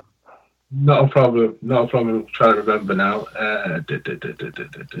about that. Not a problem. I'm trying to remember now.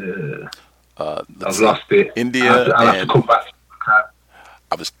 I've lost it. India. I'll have to come back.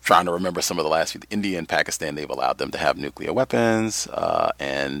 I was trying to remember some of the last few. India and Pakistan, they've allowed them to have nuclear weapons,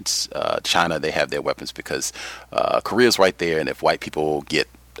 and China, they have their weapons because Korea's right there, and if white people get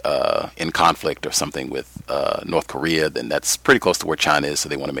in conflict or something with North Korea, then that's pretty close to where China is, so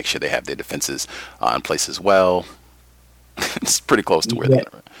they want to make sure they have their defenses in place as well. It's pretty close to where they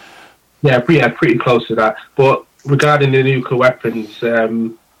are. Yeah, pretty close to that. But regarding the nuclear weapons,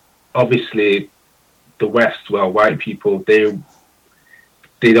 obviously the West, well, white people, they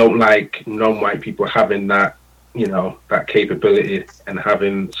don't like non-white people having that, that capability and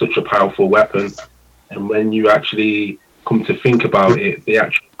having such a powerful weapon. And when you actually come to think about it, the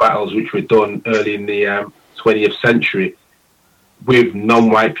actual battles which were done early in the 20th century, with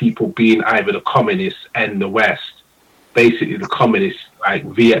non-white people being either the communists and the West, basically the communists, like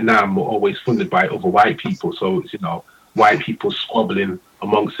Vietnam, were always funded by other white people. So it's, white people squabbling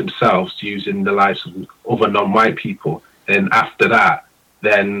amongst themselves using the lives of other non-white people. And after that,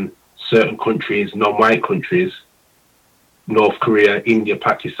 then certain countries, non-white countries, North Korea, India,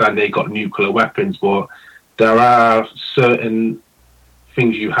 Pakistan, they got nuclear weapons. But there are certain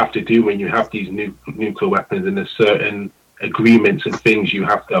things you have to do when you have these nuclear weapons, and there's certain agreements and things you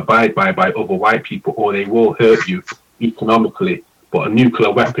have to abide by other white people, or they will hurt you economically. But a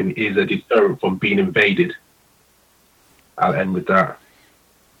nuclear weapon is a deterrent from being invaded. I'll end with that.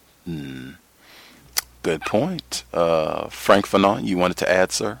 Good point. Frank Fanon, you wanted to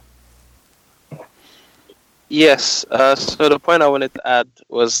add, sir? Yes. So the point I wanted to add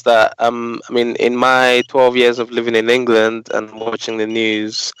was that, in my 12 years of living in England and watching the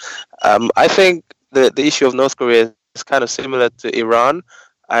news, I think the issue of North Korea is kind of similar to Iran.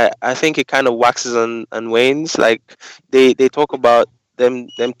 I think it kind of waxes and wanes. Like they talk about them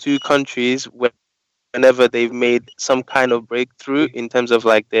two countries whenever they've made some kind of breakthrough in terms of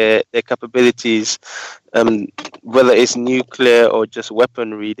like their capabilities, whether it's nuclear or just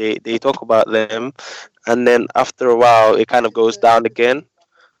weaponry, they talk about them, and then after a while it kind of goes down again.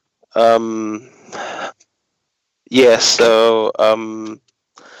 So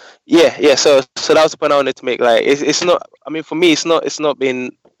that was the point I wanted to make. Like it's not, for me it's not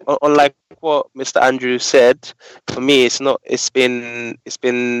been, unlike what Mr. Andrew said, for me it's been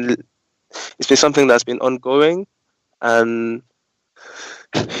something that's been ongoing, and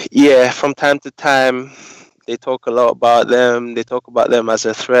from time to time they talk a lot about them. They talk about them as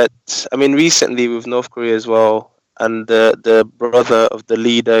a threat. Recently with North Korea as well, and the brother of the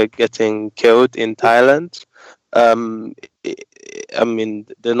leader getting killed in Thailand. The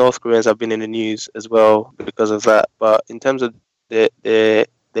North Koreans have been in the news as well because of that. But in terms of the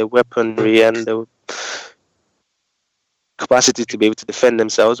weaponry and the capacity to be able to defend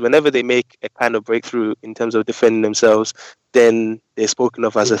themselves, whenever they make a kind of breakthrough in terms of defending themselves, then they're spoken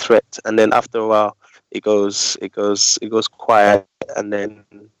of as a threat, and then after a while it goes quiet, and then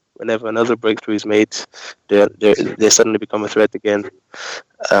whenever another breakthrough is made, they suddenly become a threat again.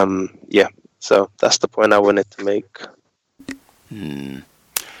 So that's the point I wanted to make.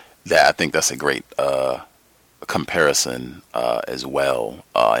 Yeah, I think that's a great comparison as well,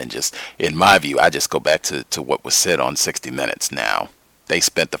 and just in my view, I just go back to what was said on 60 Minutes. Now they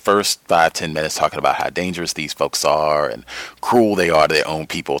spent the first 5-10 minutes talking about how dangerous these folks are and cruel they are to their own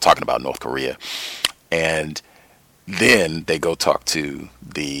people, talking about North Korea, and then they go talk to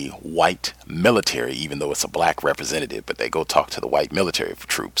the white military, even though it's a black representative, but they go talk to the white military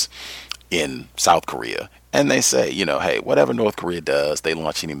troops in South Korea. And they say, hey, whatever North Korea does, they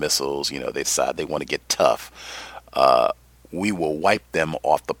launch any missiles, they decide they want to get tough, we will wipe them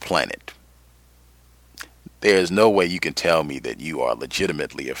off the planet. There's no way you can tell me that you are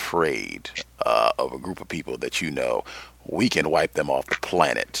legitimately afraid of a group of people that we can wipe them off the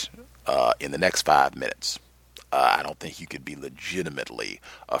planet in the next 5 minutes. I don't think you could be legitimately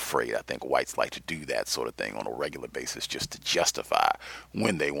afraid. I think whites like to do that sort of thing on a regular basis just to justify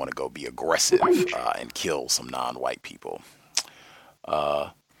when they want to go be aggressive and kill some non-white people.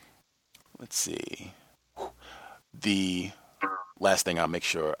 Let's see. The last thing I'll make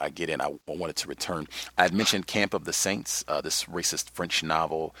sure I get in, I wanted to return. I had mentioned Camp of the Saints, this racist French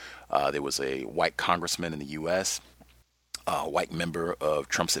novel. There was a white congressman in the U.S., a white member of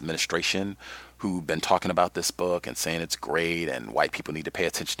Trump's administration, who've been talking about this book and saying it's great and white people need to pay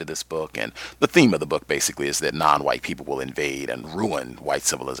attention to this book. And the theme of the book basically is that non-white people will invade and ruin white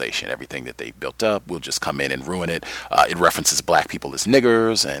civilization. Everything that they built up will just come in and ruin it. It references black people as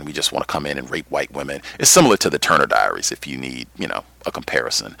niggers, and we just want to come in and rape white women. It's similar to the Turner Diaries, if you need, a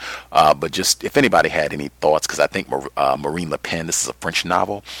comparison. But just if anybody had any thoughts, because I think Marine Le Pen, this is a French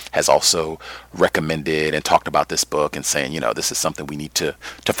novel, has also recommended and talked about this book and saying, this is something we need to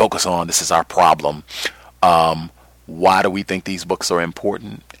focus on. This is our problem. Why do we think these books are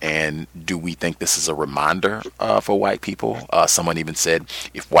important? And do we think this is a reminder for white people? Someone even said,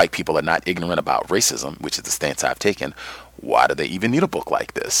 if white people are not ignorant about racism, which is the stance I've taken, why do they even need a book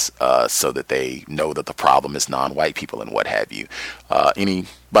like this so that they know that the problem is non-white people and what have you?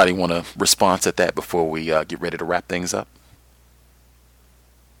 Anybody want to respond to that before we get ready to wrap things up?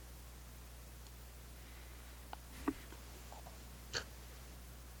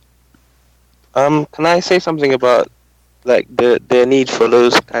 Can I say something about the need for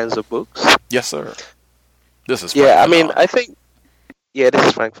those kinds of books? Yes, sir. This is Frank Fanon. I think this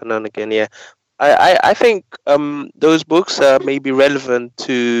is Frank Fanon again. Yeah, I think those books may be relevant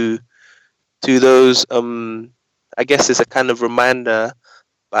to those. I guess it's a kind of reminder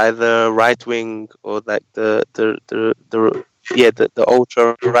by the right wing or the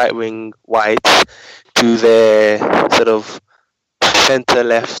ultra right wing whites to their sort of center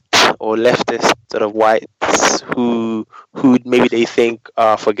left or leftist sort of whites who maybe they think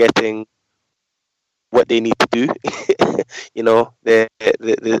are forgetting what they need to do. The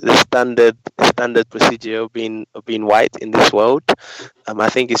standard procedure of being white in this world. I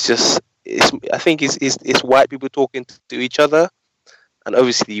think it's white people talking to each other, and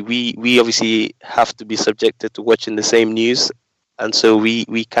obviously we obviously have to be subjected to watching the same news. And so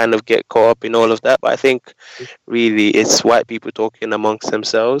we kind of get caught up in all of that. But I think really it's white people talking amongst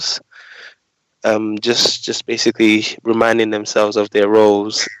themselves, just basically reminding themselves of their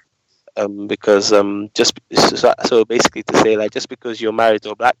roles. Because so basically to say just because you're married to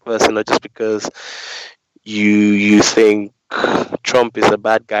a black person or just because you think Trump is a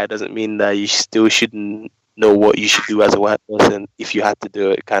bad guy doesn't mean that you still shouldn't know what you should do as a white person if you had to do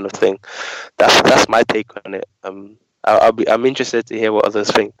it, kind of thing. That's my take on it. I'm interested to hear what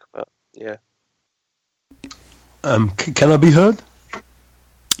others think. But yeah. Can I be heard?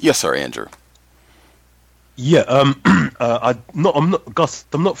 Yes, sir, Andrew. Yeah. I'm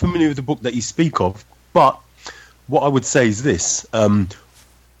not familiar with the book that you speak of, but what I would say is this: all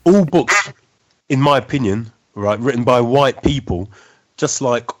books, in my opinion, written by white people, just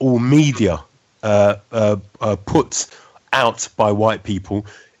like all media put out by white people,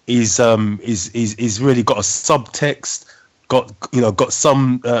 is really got a subtext, got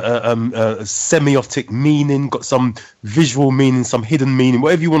some semiotic meaning, got some visual meaning, some hidden meaning,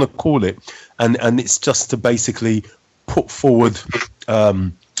 whatever you want to call it, and it's just to basically put forward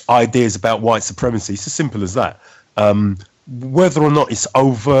ideas about white supremacy. It's as simple as that. Whether or not it's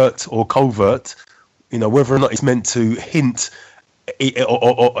overt or covert, whether or not it's meant to hint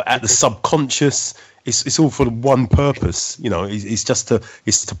or at the subconscious, it's all for one purpose. It's to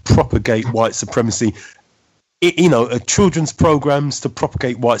propagate white supremacy. Children's programs to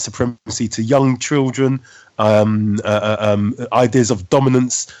propagate white supremacy to young children, ideas of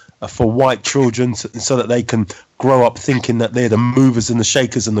dominance for white children, so that they can grow up thinking that they're the movers and the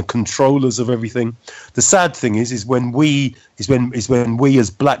shakers and the controllers of everything. The sad thing is when we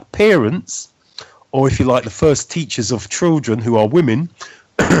as black parents, or if you like, the first teachers of children who are women,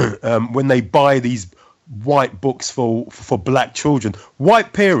 when they buy these white books for black children,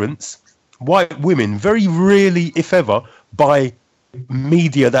 white parents, white women very rarely, if ever, buy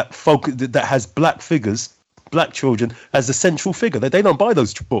media that has black figures, black children as the central figure. They don't buy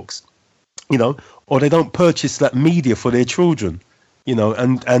those books, or they don't purchase that media for their children,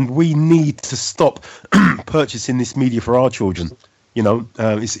 and we need to stop purchasing this media for our children.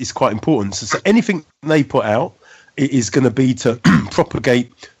 It's quite important. So anything they put out, it is going to be to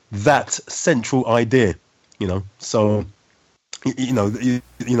propagate that central idea, So,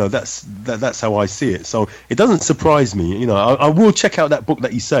 that's how I see it. So it doesn't surprise me. I will check out that book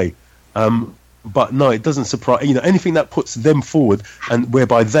that you say, but no, it doesn't surprise. Anything that puts them forward and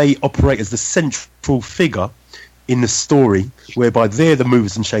whereby they operate as the central figure in the story, whereby they're the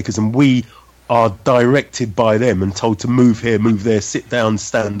movers and shakers, and we are directed by them and told to move here, move there, sit down,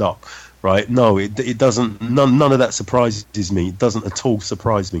 stand up. Right? No, it doesn't. None of that surprises me. It doesn't at all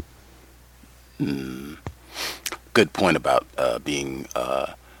surprise me. Good point about being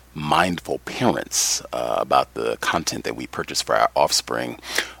mindful parents about the content that we purchase for our offspring.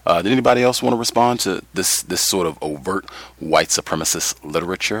 Did anybody else want to respond to this sort of overt white supremacist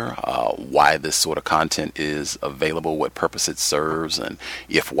literature? Why this sort of content is available, what purpose it serves, and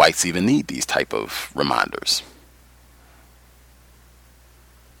if whites even need these type of reminders?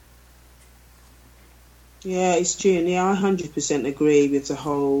 Yeah, it's true. And yeah, I 100% agree with the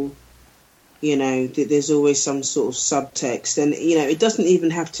whole, there's always some sort of subtext. And, it doesn't even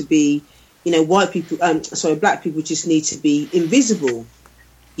have to be, black people just need to be invisible,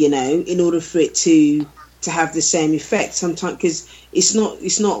 in order for it to have the same effect sometimes, because it's not,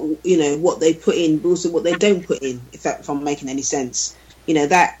 what they put in, but also what they don't put in, if I'm making any sense.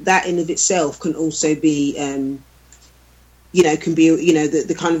 That in of itself can also be,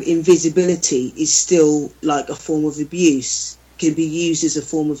 the kind of invisibility is still like a form of abuse, can be used as a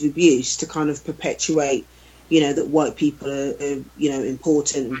form of abuse to kind of perpetuate, that white people are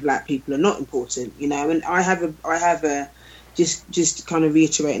important and black people are not important, and I have a just kind of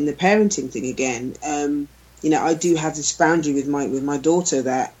reiterating the parenting thing again. I do have this boundary with my daughter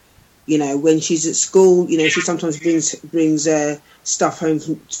that, when she's at school, she sometimes brings stuff home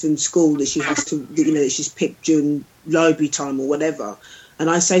from school that she has to, that she's picked during library time or whatever. And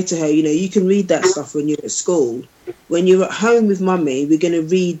I say to her, you can read that stuff when you're at school. When you're at home with mummy, we're going to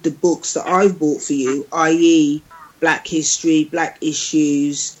read the books that I've bought for you, i.e. black history, black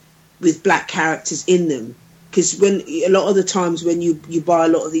issues, with black characters in them. Because when a lot of the times when you buy a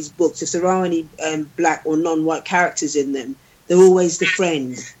lot of these books, if there are any black or non-white characters in them, they're always the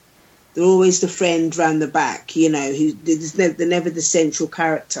friend. They're always the friend round the back, they're never the central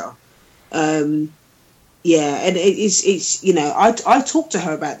character. And it's I talk to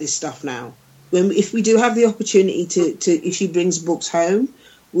her about this stuff now. If we do have the opportunity to if she brings books home,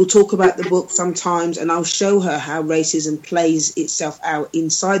 we'll talk about the book sometimes, and I'll show her how racism plays itself out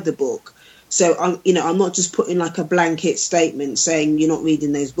inside the book. So I'm not just putting like a blanket statement saying you're not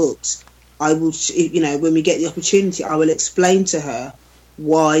reading those books. I will, when we get the opportunity, I will explain to her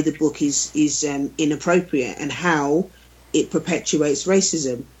why the book is inappropriate and how it perpetuates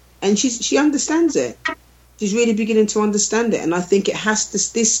racism, and she understands it. She's really beginning to understand it, and I think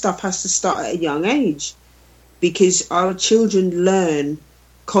this stuff has to start at a young age, because our children learn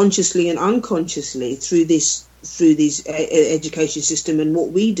consciously and unconsciously through this education system, and what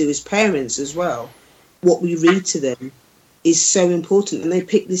we do as parents as well. What we read to them is so important, and they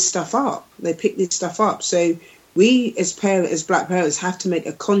pick this stuff up. So we as black parents have to make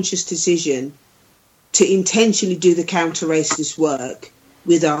a conscious decision to intentionally do the counter-racist work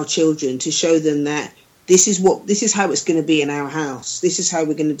with our children, to show them that this is how it's going to be in our house. This is how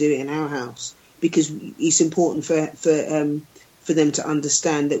we're going to do it in our house, because it's important for them to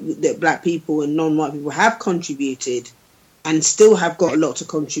understand that black people and non-white people have contributed and still have got a lot to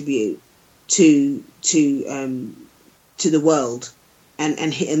contribute to the world, and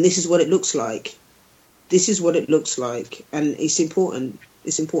this is what it looks like. This is what it looks like, and it's important.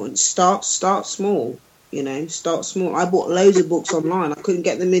 It's important. Start small. Start small. I bought loads of books online. I couldn't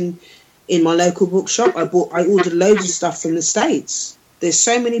get them in my local bookshop. I ordered loads of stuff from the States. There's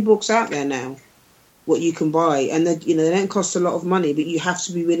so many books out there now, what you can buy, and they don't cost a lot of money, but you have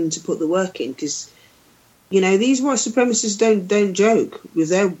to be willing to put the work in, because these white supremacists don't joke with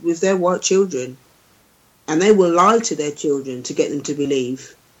their white children, and they will lie to their children to get them to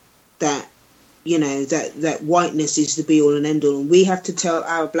believe that that whiteness is the be all and end all, and we have to tell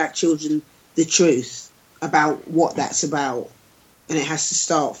our black children the truth about what that's about, and it has to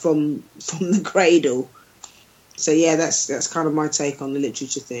start from the cradle. So yeah, that's kind of my take on the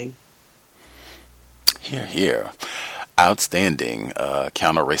literature thing. Here. Outstanding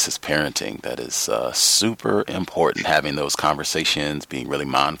counter-racist parenting. That is super important, having those conversations, being really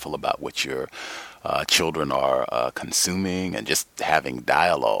mindful about what your children are consuming, and just having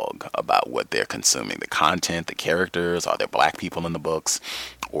dialogue about what they're consuming, the content, the characters. Are there black people in the books?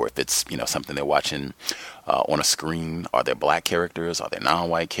 Or if it's something they're watching on a screen, are there black characters? Are there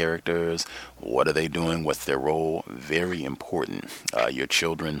non-white characters? What are they doing? What's their role? Very important.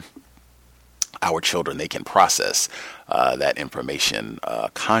 Our children, they can process that information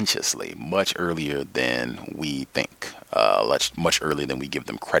consciously much earlier than we think, much earlier than we give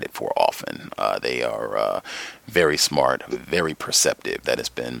them credit for often. They are very smart, very perceptive. That has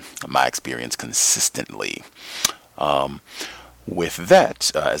been my experience consistently. With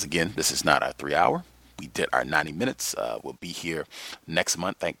that, as again, this is not our 3 hour. we did our 90 minutes. We'll be here next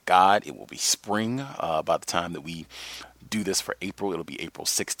month. Thank God it will be spring by the time that we do this for April. It'll be April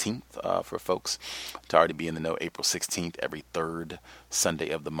 16th for folks to already be in the know. April 16th, every third Sunday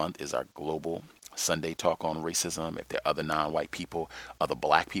of the month, is our global Sunday talk on racism. If there are other non-white people, other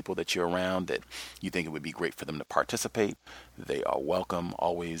black people that you're around that you think it would be great for them to participate, they are welcome.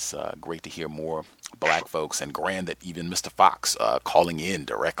 Always great to hear more black folks, and grand that even Mr. Fox calling in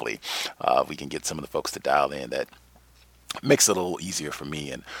directly. We can get some of the folks to dial in. That makes it a little easier for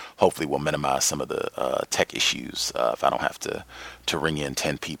me, and hopefully will minimize some of the tech issues if I don't have to ring in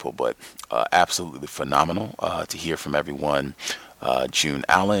 10 people. But absolutely phenomenal to hear from everyone. June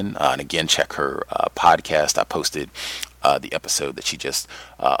Allen, and again, check her podcast. I posted the episode that she just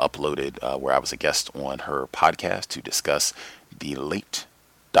uploaded where I was a guest on her podcast to discuss the late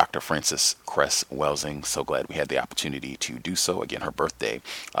Dr. Frances Cress Welsing. So glad we had the opportunity to do so. Again, her birthday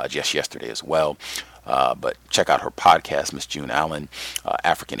just yesterday as well. But check out her podcast, Miss June Allen,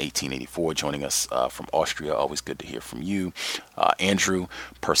 African 1884, joining us from Austria. Always good to hear from you. Andrew,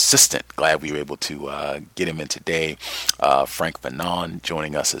 persistent. Glad we were able to get him in today. Frank Fanon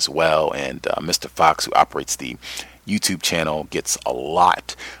joining us as well. And Mr. Fox, who operates the YouTube channel, gets a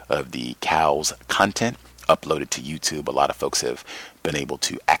lot of the C.O.W.S content uploaded to YouTube. A lot of folks have been able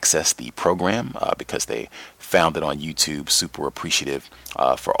to access the program because they found it on YouTube. Super appreciative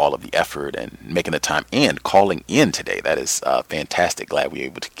for all of the effort and making the time and calling in today. That is fantastic. Glad we were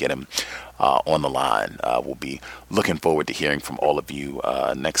able to get him on the line. We'll be looking forward to hearing from all of you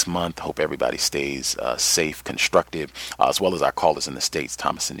next month. Hope everybody stays safe, constructive, as well as our callers in the States,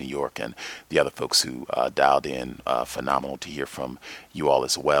 Thomas in New York, and the other folks who dialed in. Phenomenal to hear from you all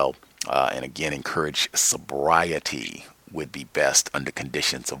as well. And again, encourage sobriety would be best under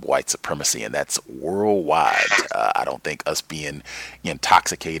conditions of white supremacy, and that's worldwide. I don't think us being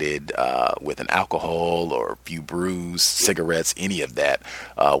intoxicated with an alcohol or a few brews, cigarettes, any of that,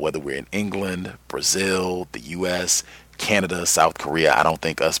 whether we're in England, Brazil, the U.S., Canada, South Korea, I don't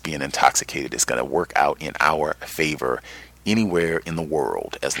think us being intoxicated is going to work out in our favor anywhere in the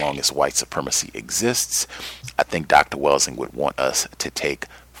world as long as white supremacy exists. I think Dr. Welsing would want us to take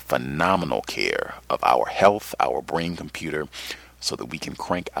phenomenal care of our health, our brain computer, so that we can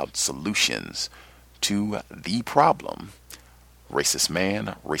crank out solutions to the problem: racist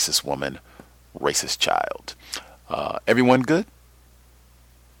man, racist woman, racist child. Everyone good?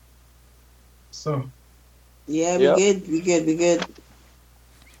 So, yeah, we good.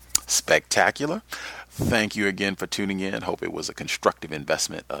 Spectacular. Thank you again for tuning in. Hope it was a constructive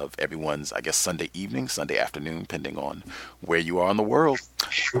investment of everyone's, I guess, Sunday evening, Sunday afternoon, depending on where you are in the world.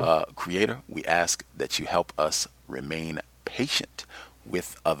 Creator, we ask that you help us remain patient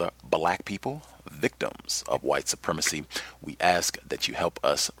with other black people, victims of white supremacy. We ask that you help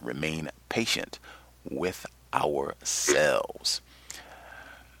us remain patient with ourselves.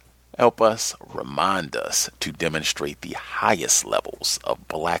 Help us, remind us to demonstrate the highest levels of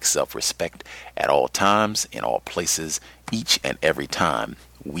black self-respect at all times, in all places, each and every time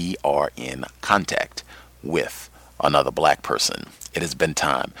we are in contact with another black person. It has been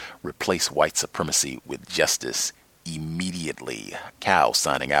time. Replace white supremacy with justice immediately. Cal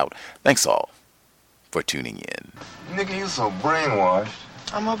signing out. Thanks all for tuning in. Nigga, you so brainwashed.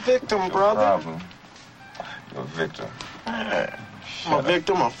 I'm a victim, brother. Problem. You're a victim. I'm a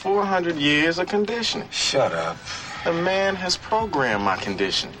victim of 400 years of conditioning. Shut up. The man has programmed my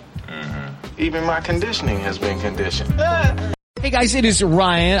conditioning. Even my conditioning has been conditioned. Hey guys, it is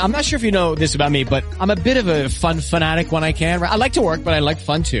Ryan. I'm not sure if you know this about me, but I'm a bit of a fun fanatic when I can. I like to work, but I like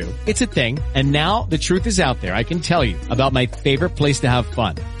fun too. It's a thing. And now the truth is out there. I can tell you about my favorite place to have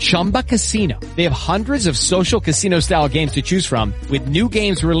fun. Chumba Casino. They have hundreds of social casino style games to choose from with new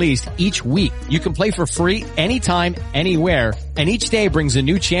games released each week. You can play for free anytime, anywhere. And each day brings a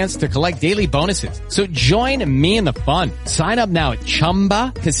new chance to collect daily bonuses. So join me in the fun. Sign up now at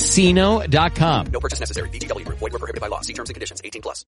ChumbaCasino.com. No purchase necessary. VGW. Void where prohibited by law. See terms and conditions. 18+.